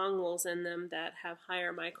wools in them that have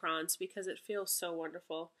higher microns, because it feels so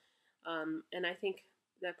wonderful. And I think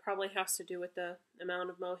that probably has to do with the amount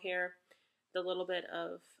of mohair, the little bit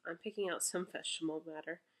of, I'm picking out some vegetable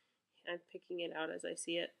matter. I'm picking it out as I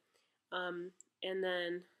see it. And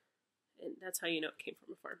that's how you know it came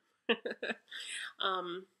from a farm.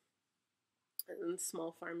 And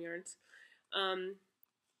small farm yarns.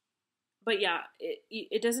 But yeah,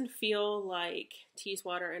 it doesn't feel like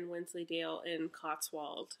Teeswater and Wensleydale and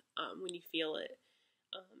Cotswold when you feel it.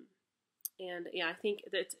 And yeah, I think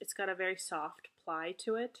that it's got a very soft ply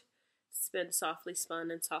to it. It's been softly spun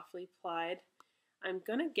and softly plied. I'm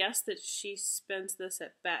gonna guess that she spins this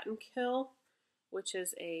at Battenkill, which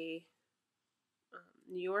is a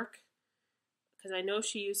New York, because I know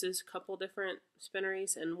she uses a couple different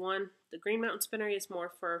spinneries, and the Green Mountain Spinnery is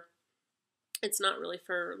more for, it's not really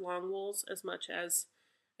for long wools as much as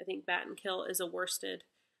I think Battenkill is a worsted,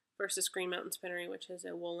 versus Green Mountain Spinnery, which is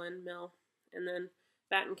a woolen mill. And then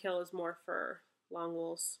Battenkill is more for long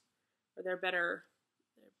wools, or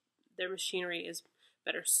their machinery is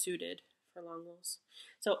better suited for long wools.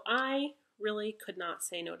 So I really could not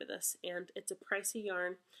say no to this, and it's a pricey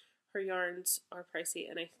yarn. Her yarns are pricey,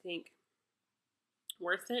 and I think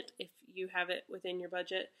worth it if you have it within your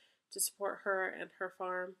budget to support her and her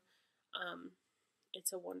farm.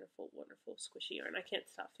 It's a wonderful, wonderful squishy yarn. I can't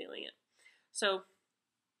stop feeling it. So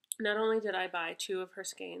not only did I buy 2 of her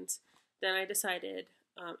skeins, then I decided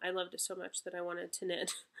I loved it so much that I wanted to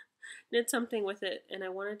knit something with it, and I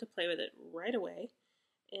wanted to play with it right away.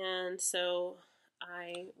 And so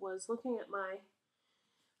I was looking at my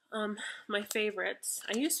favorites.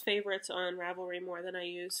 I use favorites on Ravelry more than I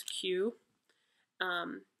use Q.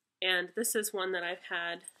 And this is one that I've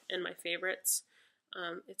had in my favorites.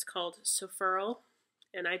 It's called Sopherl,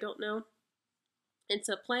 and I don't know. It's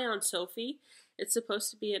a play on Sophie. It's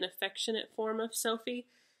supposed to be an affectionate form of Sophie,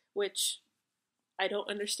 which I don't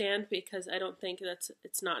understand, because I don't think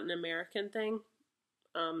it's not an American thing.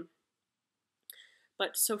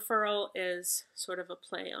 But Sopherl is sort of a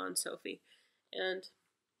play on Sophie. And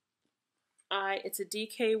It's a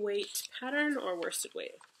DK weight pattern or worsted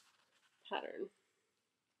weight pattern.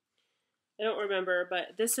 I don't remember,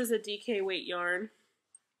 but this is a DK weight yarn,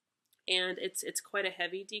 and it's quite a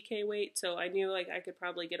heavy DK weight, so I knew like I could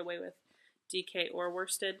probably get away with DK or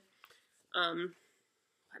worsted.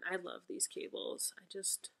 But I love these cables. I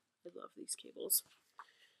love these cables.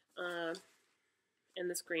 And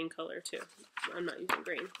this green color too. I'm not using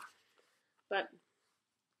green, but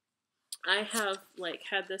I have like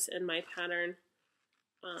had this in my pattern,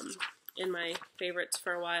 in my favorites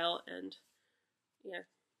for a while, and yeah,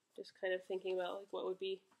 just kind of thinking about like what would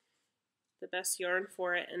be the best yarn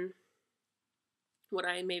for it, and would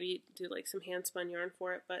I maybe do like some hand spun yarn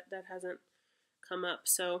for it, but that hasn't come up.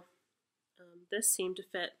 So this seemed to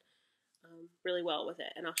fit really well with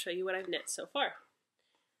it, and I'll show you what I've knit so far.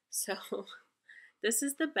 So this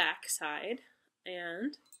is the back side,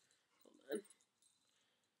 and hold on.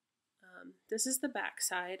 This is the back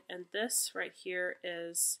side, and this right here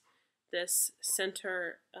is this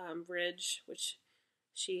center ridge, which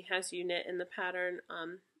she has you knit in the pattern.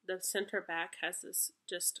 The center back has this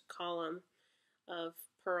just column of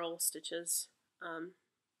purl stitches.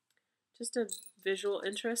 Just a visual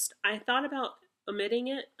interest. I thought about omitting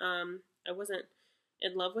it. I wasn't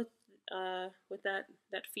in love with that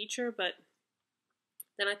feature, but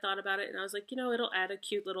then I thought about it and I was like, you know, it'll add a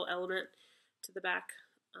cute little element to the back,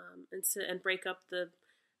 and break up the,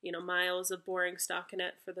 you know, miles of boring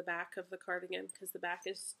stockinette for the back of the cardigan, because the back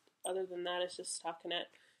is, other than that, it's just stockinette.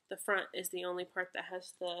 The front is the only part that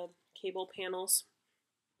has the cable panels.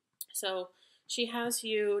 So she has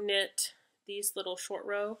you knit these little short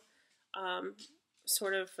row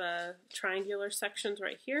sort of triangular sections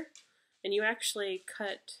right here, and you actually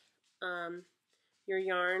cut your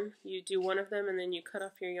yarn. You do one of them and then you cut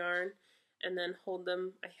off your yarn and then hold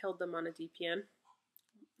them. I held them on a DPN.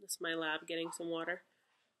 This is my lab getting some water,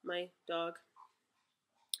 my dog.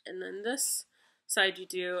 And then this side you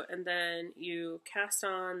do, and then you cast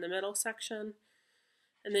on the middle section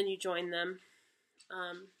and then you join them.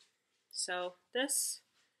 So this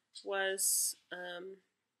was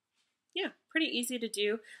yeah, pretty easy to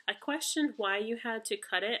do. I questioned why you had to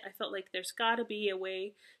cut it. I felt like there's got to be a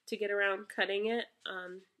way to get around cutting it.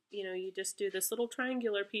 You know, you just do this little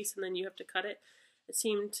triangular piece and then you have to cut it. It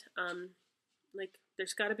seemed like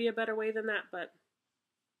there's got to be a better way than that, but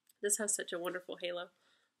this has such a wonderful halo. I'm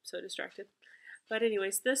so distracted. But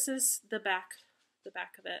anyways, this is the back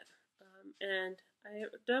of it, and I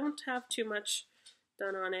don't have too much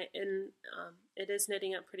done on it, and it is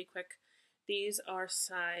knitting up pretty quick. These are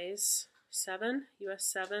size 7, US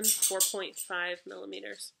 7, 4.5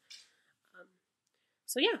 millimeters.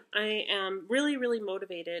 So yeah, I am really, really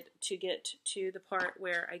motivated to get to the part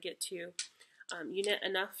where I get to, you knit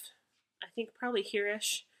enough, I think probably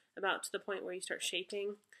here-ish, about to the point where you start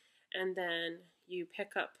shaping, and then you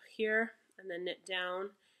pick up here, and then knit down,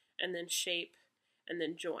 and then shape, and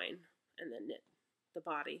then join, and then knit the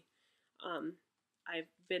body. I've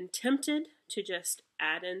been tempted to just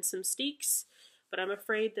add in some steeks, but I'm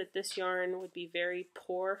afraid that this yarn would be very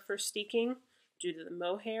poor for steeking due to the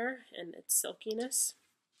mohair and its silkiness.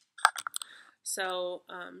 So,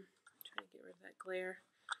 trying to get rid of that glare.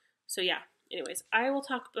 So yeah, anyways, I'll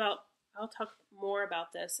talk more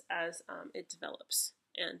about this as it develops,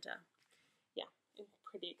 and yeah, I'm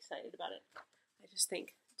pretty excited about it. I just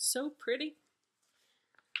think it's so pretty.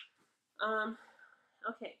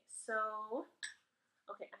 Okay, so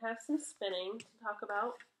I have some spinning to talk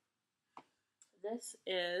about. This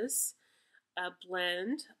is a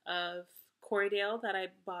blend of Corriedale that I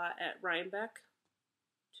bought at Rhinebeck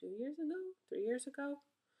 3 years ago.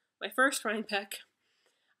 My first Rhinebeck.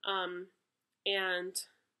 And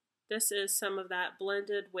this is some of that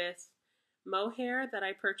blended with mohair that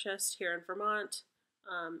I purchased here in Vermont,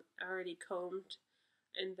 already combed,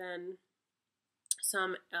 and then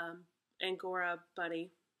some Angora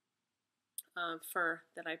bunny fur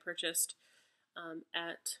that I purchased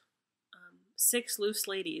at Six Loose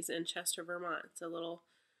Ladies in Chester, Vermont. It's a little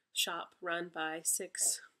shop run by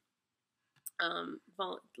 6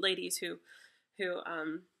 ladies who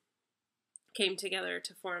came together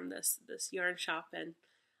to form this yarn shop, and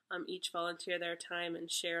each volunteer their time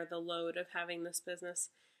and share the load of having this business.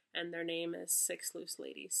 And their name is Six Loose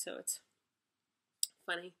Ladies, so it's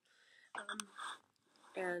funny.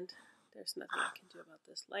 And there's nothing I can do about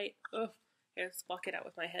this light. Oh, here, let's block it out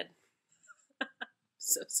with my head.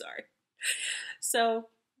 So sorry. So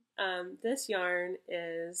this yarn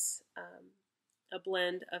is a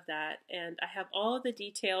blend of that, and I have all of the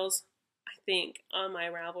details, I think, on my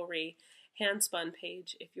Ravelry Handspun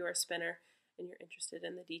page. If you're a spinner and you're interested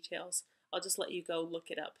in the details, I'll just let you go look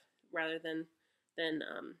it up rather than than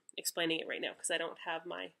explaining it right now, because I don't have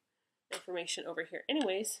my information over here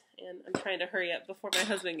anyways, and I'm trying to hurry up before my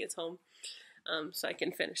husband gets home so I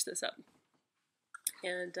can finish this up.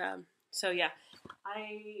 And so yeah,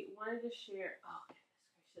 I wanted to share, oh goodness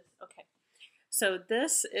gracious, okay. So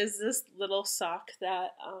this is this little sock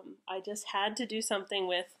that I just had to do something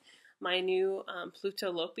with my new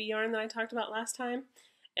Plutolopi yarn that I talked about last time,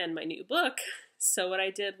 and my new book. So what I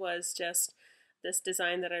did was just this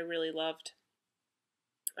design that I really loved.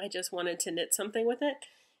 I just wanted to knit something with it,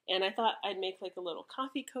 and I thought I'd make like a little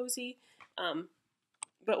coffee cozy.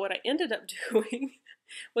 But what I ended up doing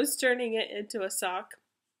was turning it into a sock.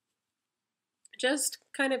 Just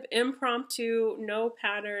kind of impromptu, no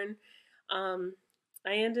pattern. I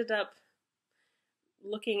ended up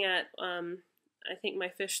looking at, I think, my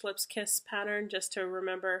Fish Lips Kiss pattern just to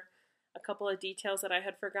remember a couple of details that I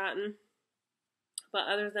had forgotten. But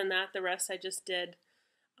other than that, the rest I just did,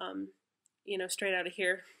 you know, straight out of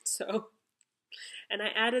here. So, and I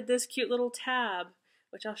added this cute little tab,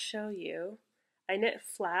 which I'll show you. I knit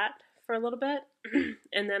flat for a little bit,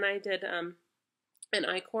 and then I did an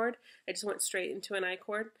I-cord. I just went straight into an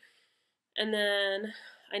I-cord. And then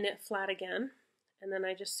I knit flat again, and then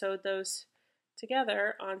I just sewed those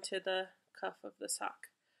together onto the cuff of the sock.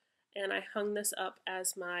 And I hung this up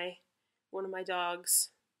as one of my dog's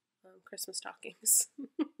Christmas stockings.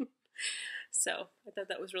 So I thought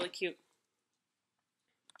that was really cute.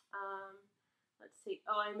 Let's see.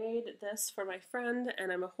 Oh, I made this for my friend,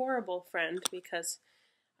 and I'm a horrible friend because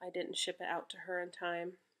I didn't ship it out to her in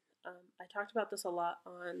time. I talked about this a lot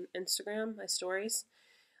on Instagram, my stories.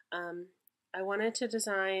 I wanted to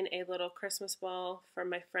design a little Christmas ball for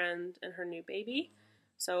my friend and her new baby.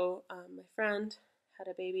 So my friend had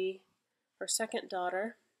a baby, her second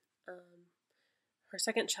daughter, her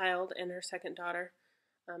second child and her second daughter.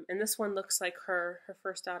 And this one looks like her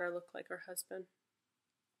first daughter looked like her husband.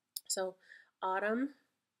 So Autumn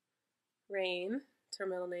Rain, it's her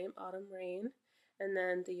middle name, Autumn Rain. And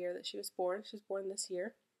then the year that she was born this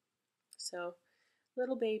year. So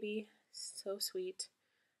little baby, so sweet.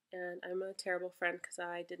 And I'm a terrible friend because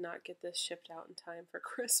I did not get this shipped out in time for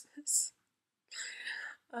Christmas.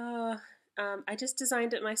 I just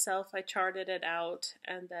designed it myself. I charted it out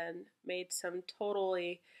and then made some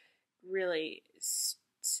totally really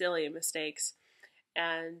silly mistakes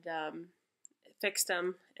and fixed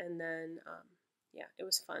them. And then, yeah, it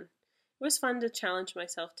was fun. It was fun to challenge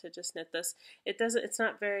myself to just knit this. It's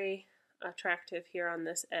not very attractive here on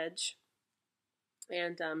this edge.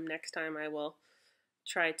 And next time I will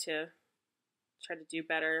try to do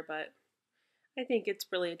better, but I think it's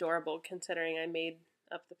really adorable considering I made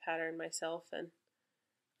up the pattern myself, and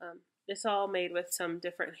it's all made with some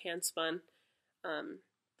different hand spun.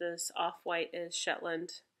 This off-white is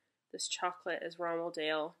Shetland, this chocolate is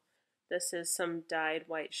Romeldale, this is some dyed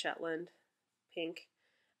white Shetland pink,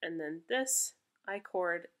 and then this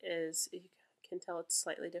I-cord is, you can tell it's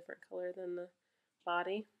slightly different color than the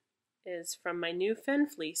body, is from my new Fen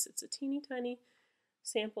fleece. It's a teeny tiny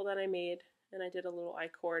sample that I made, and I did a little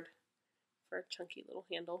I-cord for a chunky little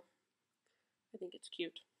handle. I think it's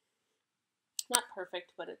cute. Not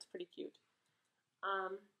perfect, but it's pretty cute. I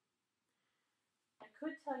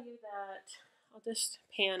could tell you that, I'll just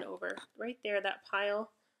pan over right there, that pile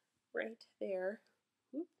right there,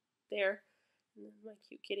 whoop, there, and then my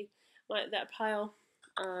cute kitty. That pile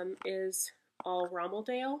is all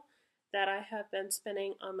Romeldale that I have been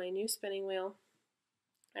spinning on my new spinning wheel.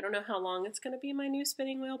 I don't know how long it's going to be my new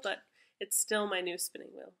spinning wheel, but it's still my new spinning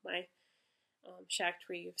wheel, my Shacked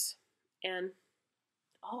Reeves. And,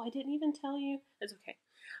 oh, I didn't even tell you. It's okay.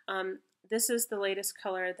 This is the latest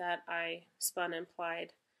color that I spun and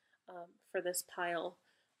plied for this pile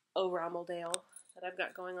of Romeldale that I've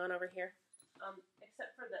got going on over here.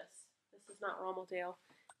 Except for this. This is not Romeldale.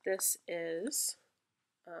 This is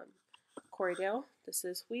Corriedale. This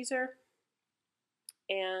is Weezer.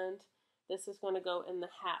 And this is going to go in the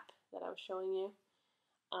Hap that I was showing you.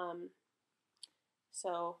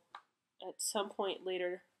 So at some point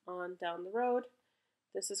later on down the road,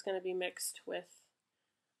 this is going to be mixed with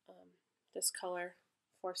this color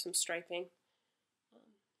for some striping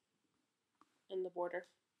in the border.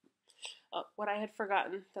 What I had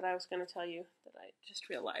forgotten that I was going to tell you that I just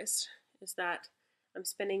realized is that I'm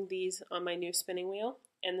spinning these on my new spinning wheel,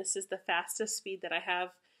 and this is the fastest speed that I have,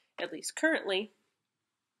 at least currently.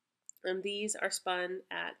 And these are spun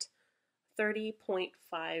at 30.5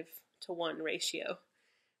 to 1 ratio,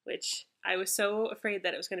 which I was so afraid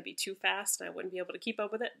that it was going to be too fast and I wouldn't be able to keep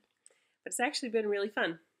up with it. But it's actually been really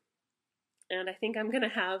fun. And I think I'm going to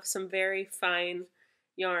have some very fine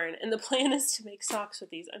yarn. And the plan is to make socks with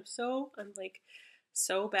these. I'm like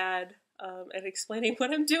so bad at explaining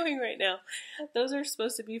what I'm doing right now. Those are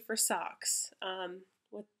supposed to be for socks.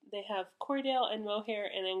 They have Corriedale and Mohair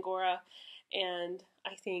and Angora, and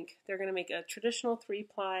I think they're going to make a traditional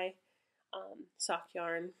 3-ply sock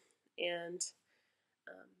yarn, and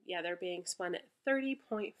yeah, they're being spun at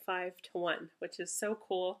 30.5 to 1, which is so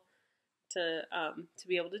cool to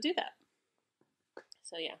be able to do that.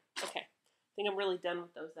 So yeah, okay. I think I'm really done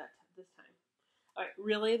with those this time. All right,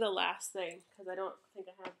 really the last thing, because I don't think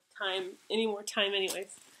I have any more time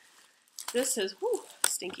anyways. This is,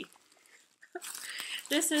 stinky.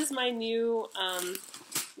 This is my new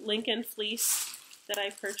Lincoln fleece that I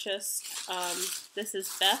purchased. This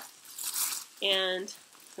is Beth, and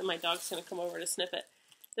my dog's going to come over to sniff it.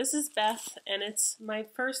 This is Beth, and it's my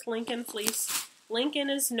first Lincoln fleece. Lincoln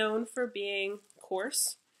is known for being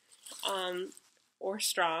coarse or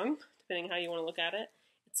strong, depending how you want to look at it.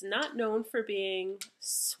 It's not known for being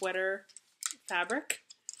sweater fabric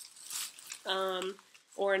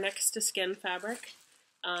or next to skin fabric.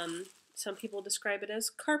 Some people describe it as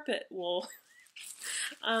carpet wool.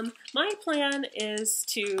 My plan is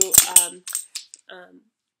to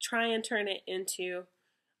try and turn it into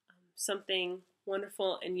something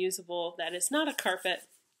wonderful and usable that is not a carpet.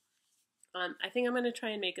 I think I'm going to try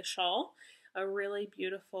and make a shawl, a really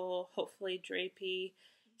beautiful, hopefully drapey,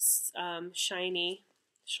 shiny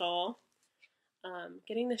shawl.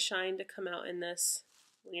 Getting the shine to come out in this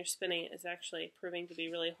when you're spinning it is actually proving to be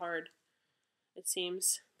really hard. It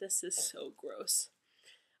seems. This is so gross.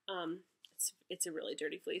 It's a really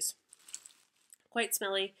dirty fleece. Quite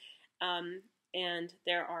smelly. And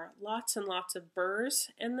there are lots and lots of burrs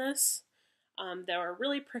in this. That are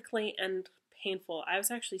really prickly and painful. I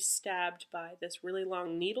was actually stabbed by this really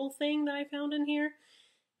long needle thing that I found in here,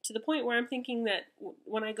 to the point where I'm thinking that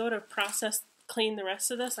when I go to clean the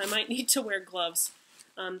rest of this, I might need to wear gloves.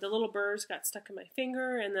 The little burrs got stuck in my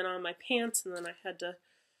finger and then on my pants, and then I had to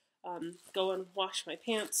go and wash my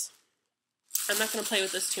pants. I'm not going to play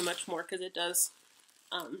with this too much more because it does,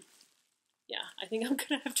 yeah, I think I'm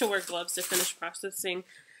going to have to wear gloves to finish processing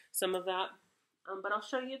some of that. But I'll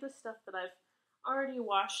show you the stuff that I've already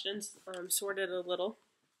washed and sorted a little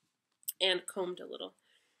and combed a little.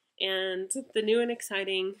 And the new and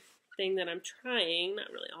exciting thing that I'm trying,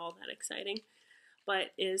 not really all that exciting,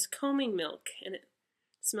 but is combing milk. And it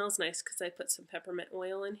smells nice because I put some peppermint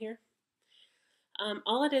oil in here.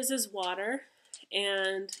 All it is water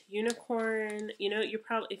and unicorn. You know, you're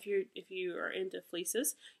probably, if you are into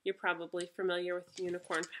fleeces, you're probably familiar with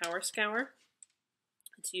unicorn power scour.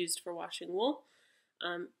 It's used for washing wool.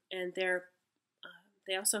 And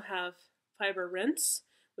they also have fiber rinse,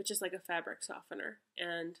 which is like a fabric softener.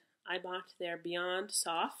 And I bought their Beyond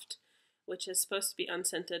Soft, which is supposed to be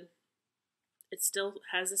unscented. It still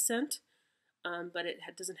has a scent, but it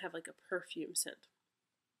doesn't have like a perfume scent.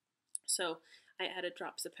 So I added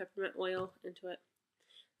drops of peppermint oil into it.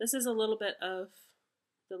 This is a little bit of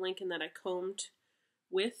the Lincoln that I combed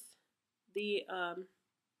with the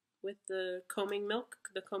combing milk,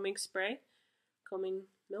 the combing spray, combing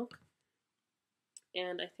milk.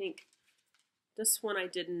 And I think this one I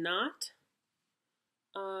did not,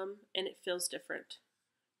 and it feels different.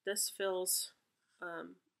 This feels,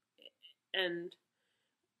 and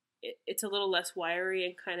it's a little less wiry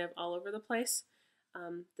and kind of all over the place.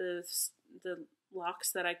 The locks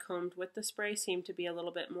that I combed with the spray seem to be a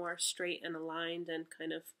little bit more straight and aligned and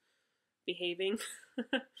kind of behaving.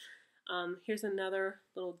 Here's another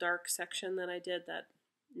little dark section that I did that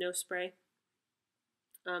no spray.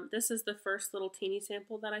 This is the first little teeny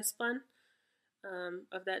sample that I spun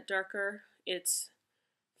of that darker. It's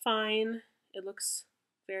fine. It looks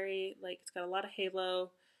very, like, it's got a lot of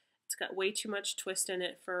halo. It's got way too much twist in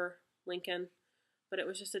it for Lincoln, but it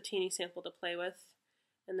was just a teeny sample to play with.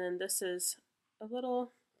 And then this is a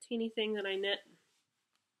little teeny thing that I knit.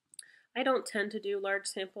 I don't tend to do large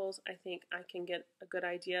samples. I think I can get a good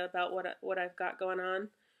idea about what I've got going on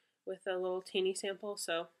with a little teeny sample,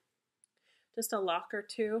 so just a lock or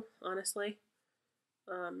two, honestly,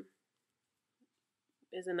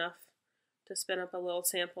 is enough to spin up a little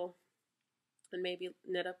sample and maybe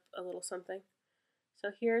knit up a little something.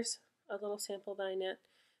 So here's a little sample that I knit.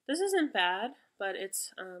 This isn't bad, but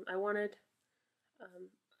it's I wanted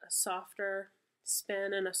a softer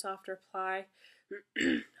spin and a softer ply,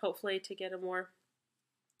 hopefully to get a more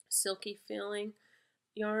silky feeling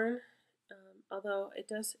yarn. Although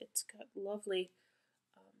it's got lovely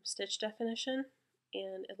stitch definition,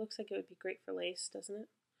 and it looks like it would be great for lace, doesn't it?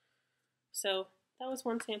 So that was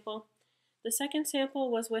one sample. The second sample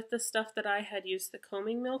was with the stuff that I had used the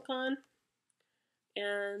combing milk on,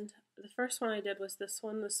 and the first one I did was this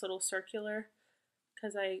one, this little circular,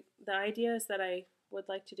 because the idea is that I would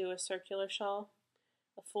like to do a circular shawl,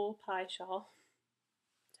 a full pie shawl.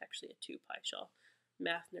 It's actually a 2-pie shawl.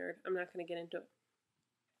 Math nerd. I'm not going to get into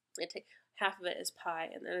it. Half of it is pie,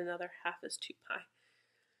 and then another half is 2-pie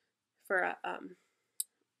for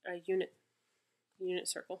a unit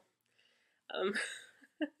circle.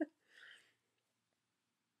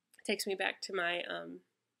 Takes me back to my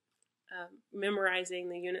memorizing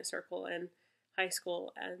the unit circle in high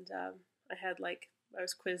school, and I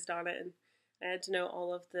was quizzed on it, and I had to know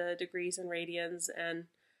all of the degrees and radians, and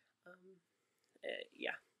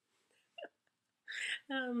yeah.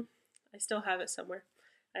 I still have it somewhere.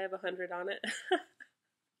 I have 100 on it.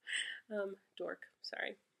 Dork,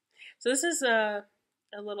 sorry. So this is a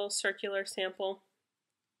little circular sample,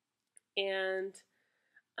 and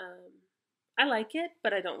I like it,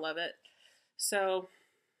 but I don't love it. So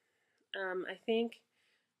I think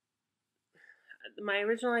my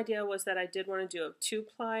original idea was that I did want to do a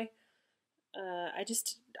 2-ply. I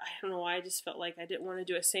don't know why, I just felt like I didn't want to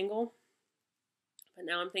do a single. But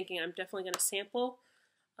now I'm thinking I'm definitely going to sample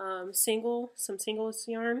some singles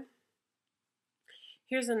yarn.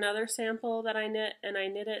 Here's another sample that I knit, and I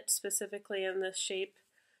knit it specifically in this shape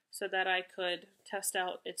so that I could test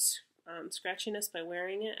out its scratchiness by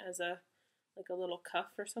wearing it as a little cuff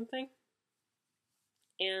or something.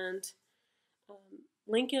 And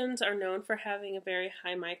Lincolns are known for having a very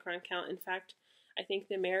high micron count. In fact, I think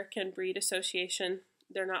the American Breed Association,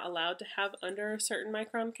 they're not allowed to have under a certain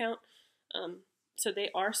micron count. So they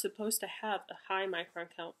are supposed to have a high micron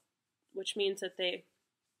count, which means that they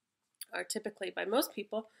are typically, by most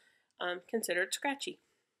people, considered scratchy.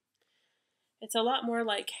 It's a lot more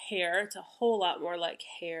like hair. It's a whole lot more like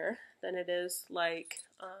hair than it is like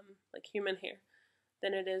human hair,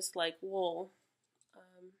 than it is like wool.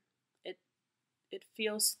 It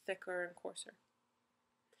feels thicker and coarser.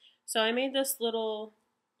 So I made this little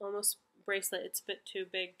almost bracelet. It's a bit too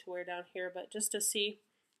big to wear down here, but just to see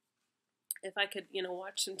if I could,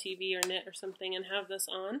 watch some TV or knit or something and have this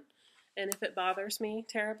on, and if it bothers me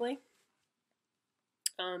terribly.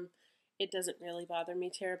 It doesn't really bother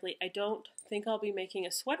me terribly. I don't think I'll be making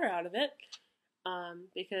a sweater out of it,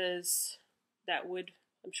 because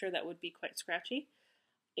I'm sure that would be quite scratchy.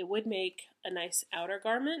 It would make a nice outer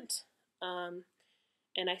garment,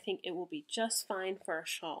 and I think it will be just fine for a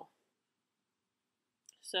shawl.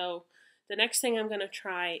 So the next thing I'm going to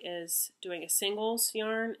try is doing a singles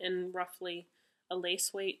yarn and roughly a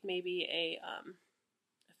lace weight, maybe a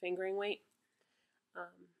fingering weight.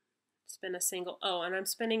 Spin a single. Oh, and I'm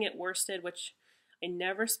spinning it worsted, which I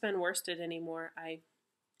never spin worsted anymore. I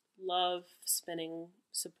love spinning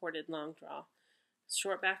supported long draw.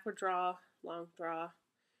 Short backward draw, long draw.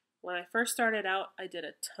 When I first started out, I did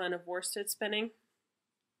a ton of worsted spinning,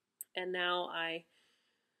 and now I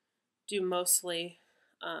do mostly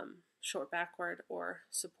short backward or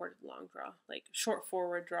supported long draw. Like short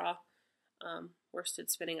forward draw,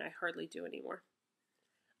 worsted spinning I hardly do anymore.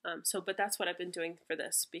 But that's what I've been doing for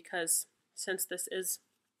this, because since this is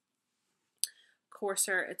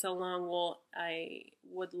coarser, it's a long wool, I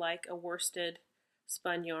would like a worsted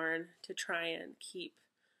spun yarn to try and keep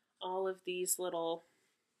all of these little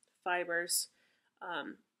fibers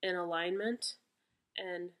in alignment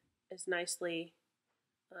and as nicely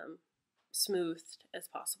smoothed as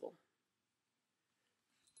possible.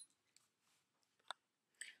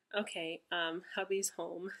 Okay, hubby's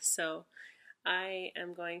home, so I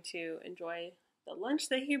am going to enjoy the lunch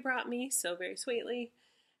that he brought me so very sweetly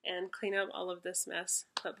and clean up all of this mess.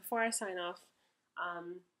 But before I sign off,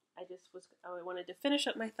 I wanted to finish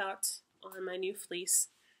up my thoughts on my new fleece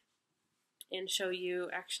and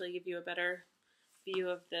actually give you a better view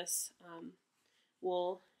of this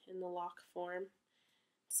wool in the lock form,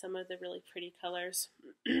 some of the really pretty colors.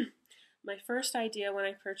 My first idea when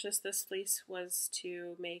I purchased this fleece was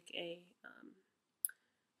to make a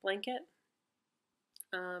blanket.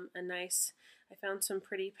 I found some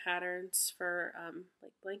pretty patterns for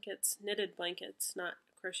like blankets, knitted blankets, not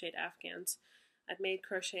crocheted afghans. I've made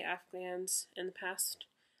crochet afghans in the past.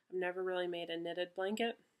 I've never really made a knitted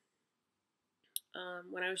blanket.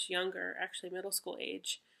 When I was younger, actually middle school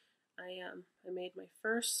age, I made my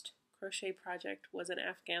first crochet project was an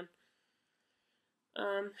afghan.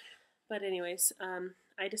 But anyways,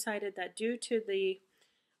 I decided that due to the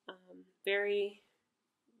very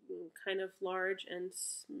kind of large and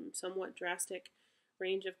somewhat drastic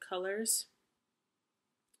range of colors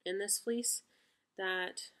in this fleece,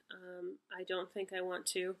 that I don't think I want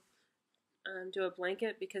to do a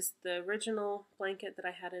blanket, because the original blanket that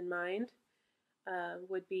I had in mind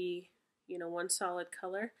would be, one solid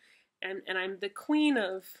color. And I'm the queen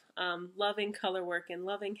of loving color work and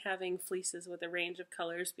loving having fleeces with a range of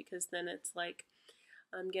colors, because then it's like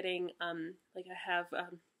I'm getting, like I have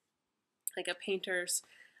like a painter's,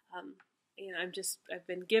 I've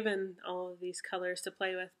been given all of these colors to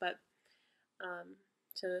play with, but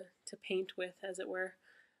to paint with, as it were.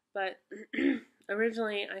 But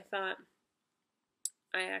originally I thought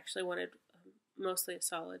I actually wanted mostly a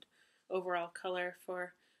solid overall color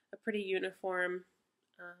for a pretty uniform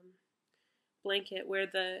blanket, where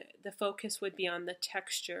the focus would be on the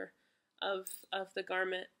texture of the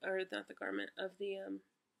garment, or not the garment, of the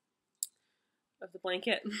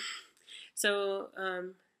blanket. So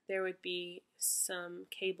there would be some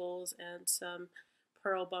cables and some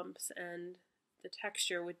pearl bumps, and the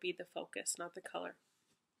texture would be the focus, not the color.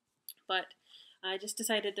 But I just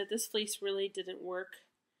decided that this fleece really didn't work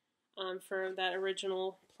for that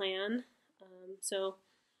original plan. So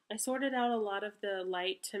I sorted out a lot of the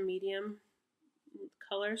light to medium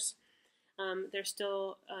colors. There's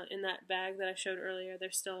still, in that bag that I showed earlier,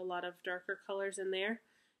 there's still a lot of darker colors in there.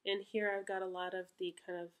 And here I've got a lot of the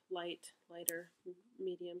kind of lighter,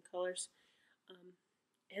 medium colors.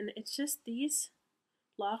 And it's just, these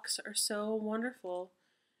locks are so wonderful.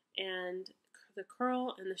 And the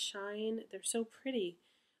curl and the shine, they're so pretty.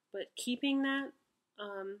 But keeping that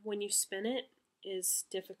when you spin it is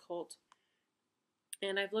difficult.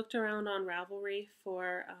 And I've looked around on Ravelry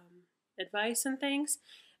for advice and things,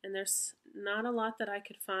 and there's not a lot that I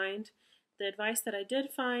could find. The advice that I did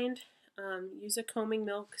find, use a combing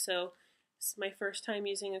milk. So this is my first time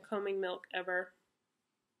using a combing milk ever,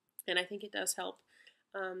 and I think it does help.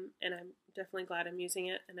 And I'm definitely glad I'm using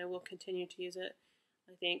it, and I will continue to use it,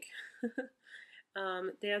 I think.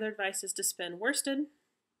 The other advice is to spin worsted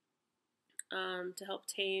to help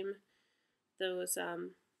tame those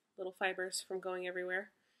little fibers from going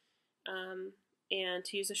everywhere. And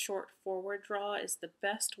to use a short forward draw is the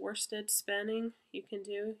best worsted spinning you can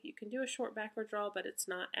do. You can do a short backward draw, but it's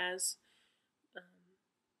not as,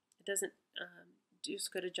 it doesn't do as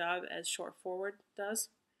good a job as short forward does.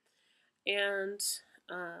 And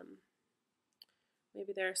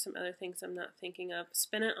maybe there are some other things I'm not thinking of.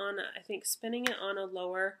 I think spinning it on a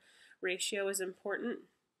lower ratio is important,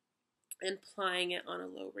 and plying it on a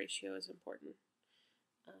low ratio is important.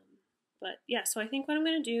 But yeah, so I think what I'm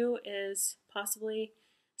going to do is possibly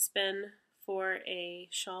spin for a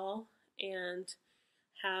shawl and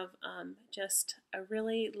have just a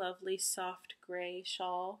really lovely soft gray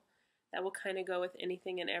shawl that will kind of go with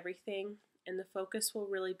anything and everything. And the focus will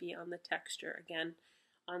really be on the texture, again,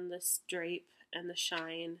 on this drape and the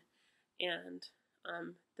shine and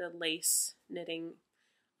the lace knitting,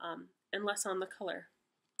 and less on the color.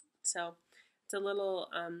 So it's a little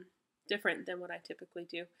different than what I typically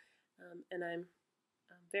do. And I'm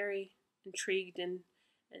very intrigued, and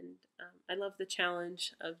I love the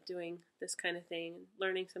challenge of doing this kind of thing, and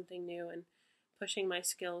learning something new, and pushing my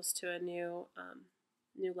skills to a new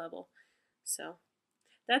level. So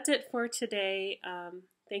that's it for today.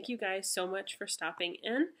 Thank you guys so much for stopping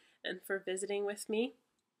in and for visiting with me.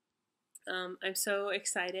 I'm so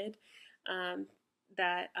excited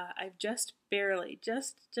that I've just barely,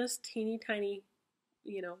 just teeny tiny,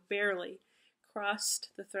 barely crossed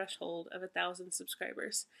the threshold of 1,000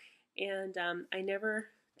 subscribers. And I never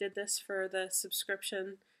did this for the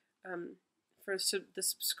subscription, for the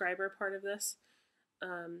subscriber part of this,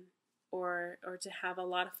 or to have a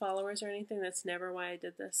lot of followers or anything. That's never why I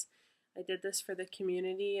did this. I did this for the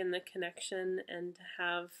community and the connection, and to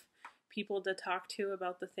have people to talk to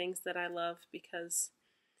about the things that I love, because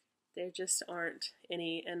there just aren't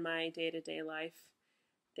any in my day-to-day life.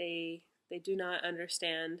 They do not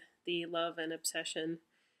understand the love and obsession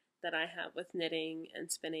that I have with knitting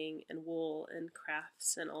and spinning and wool and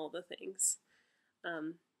crafts and all the things.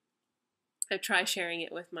 I try sharing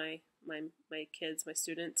it with my kids, my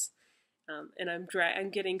students, and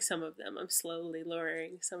I'm getting some of them. I'm slowly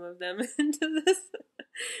luring some of them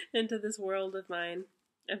into this world of mine.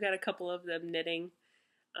 I've got a couple of them knitting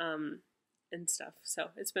and stuff, so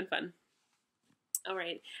it's been fun. All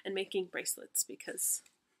right, and making bracelets, because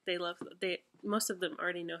most of them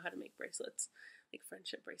already know how to make bracelets, like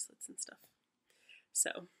friendship bracelets and stuff.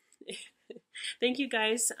 So thank you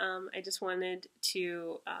guys. I just wanted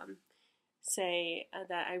to say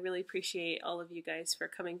that I really appreciate all of you guys for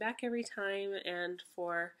coming back every time, and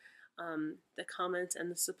for the comments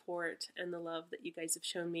and the support and the love that you guys have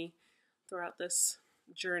shown me throughout this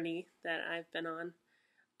journey that I've been on.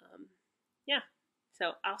 Yeah,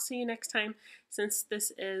 so I'll see you next time. Since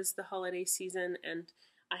this is the holiday season and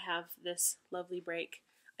I have this lovely break,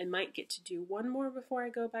 I might get to do one more before I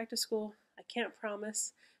go back to school. I can't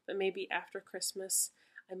promise, but maybe after Christmas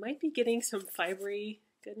I might be getting some fibery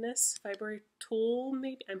goodness, fiber tulle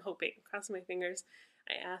maybe. I'm hoping, crossing my fingers.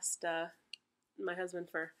 I asked my husband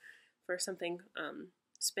for something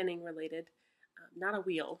spinning related, not a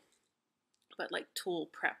wheel, but like tool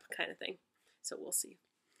prep kind of thing. So we'll see.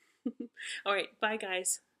 All right, bye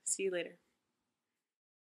guys. See you later.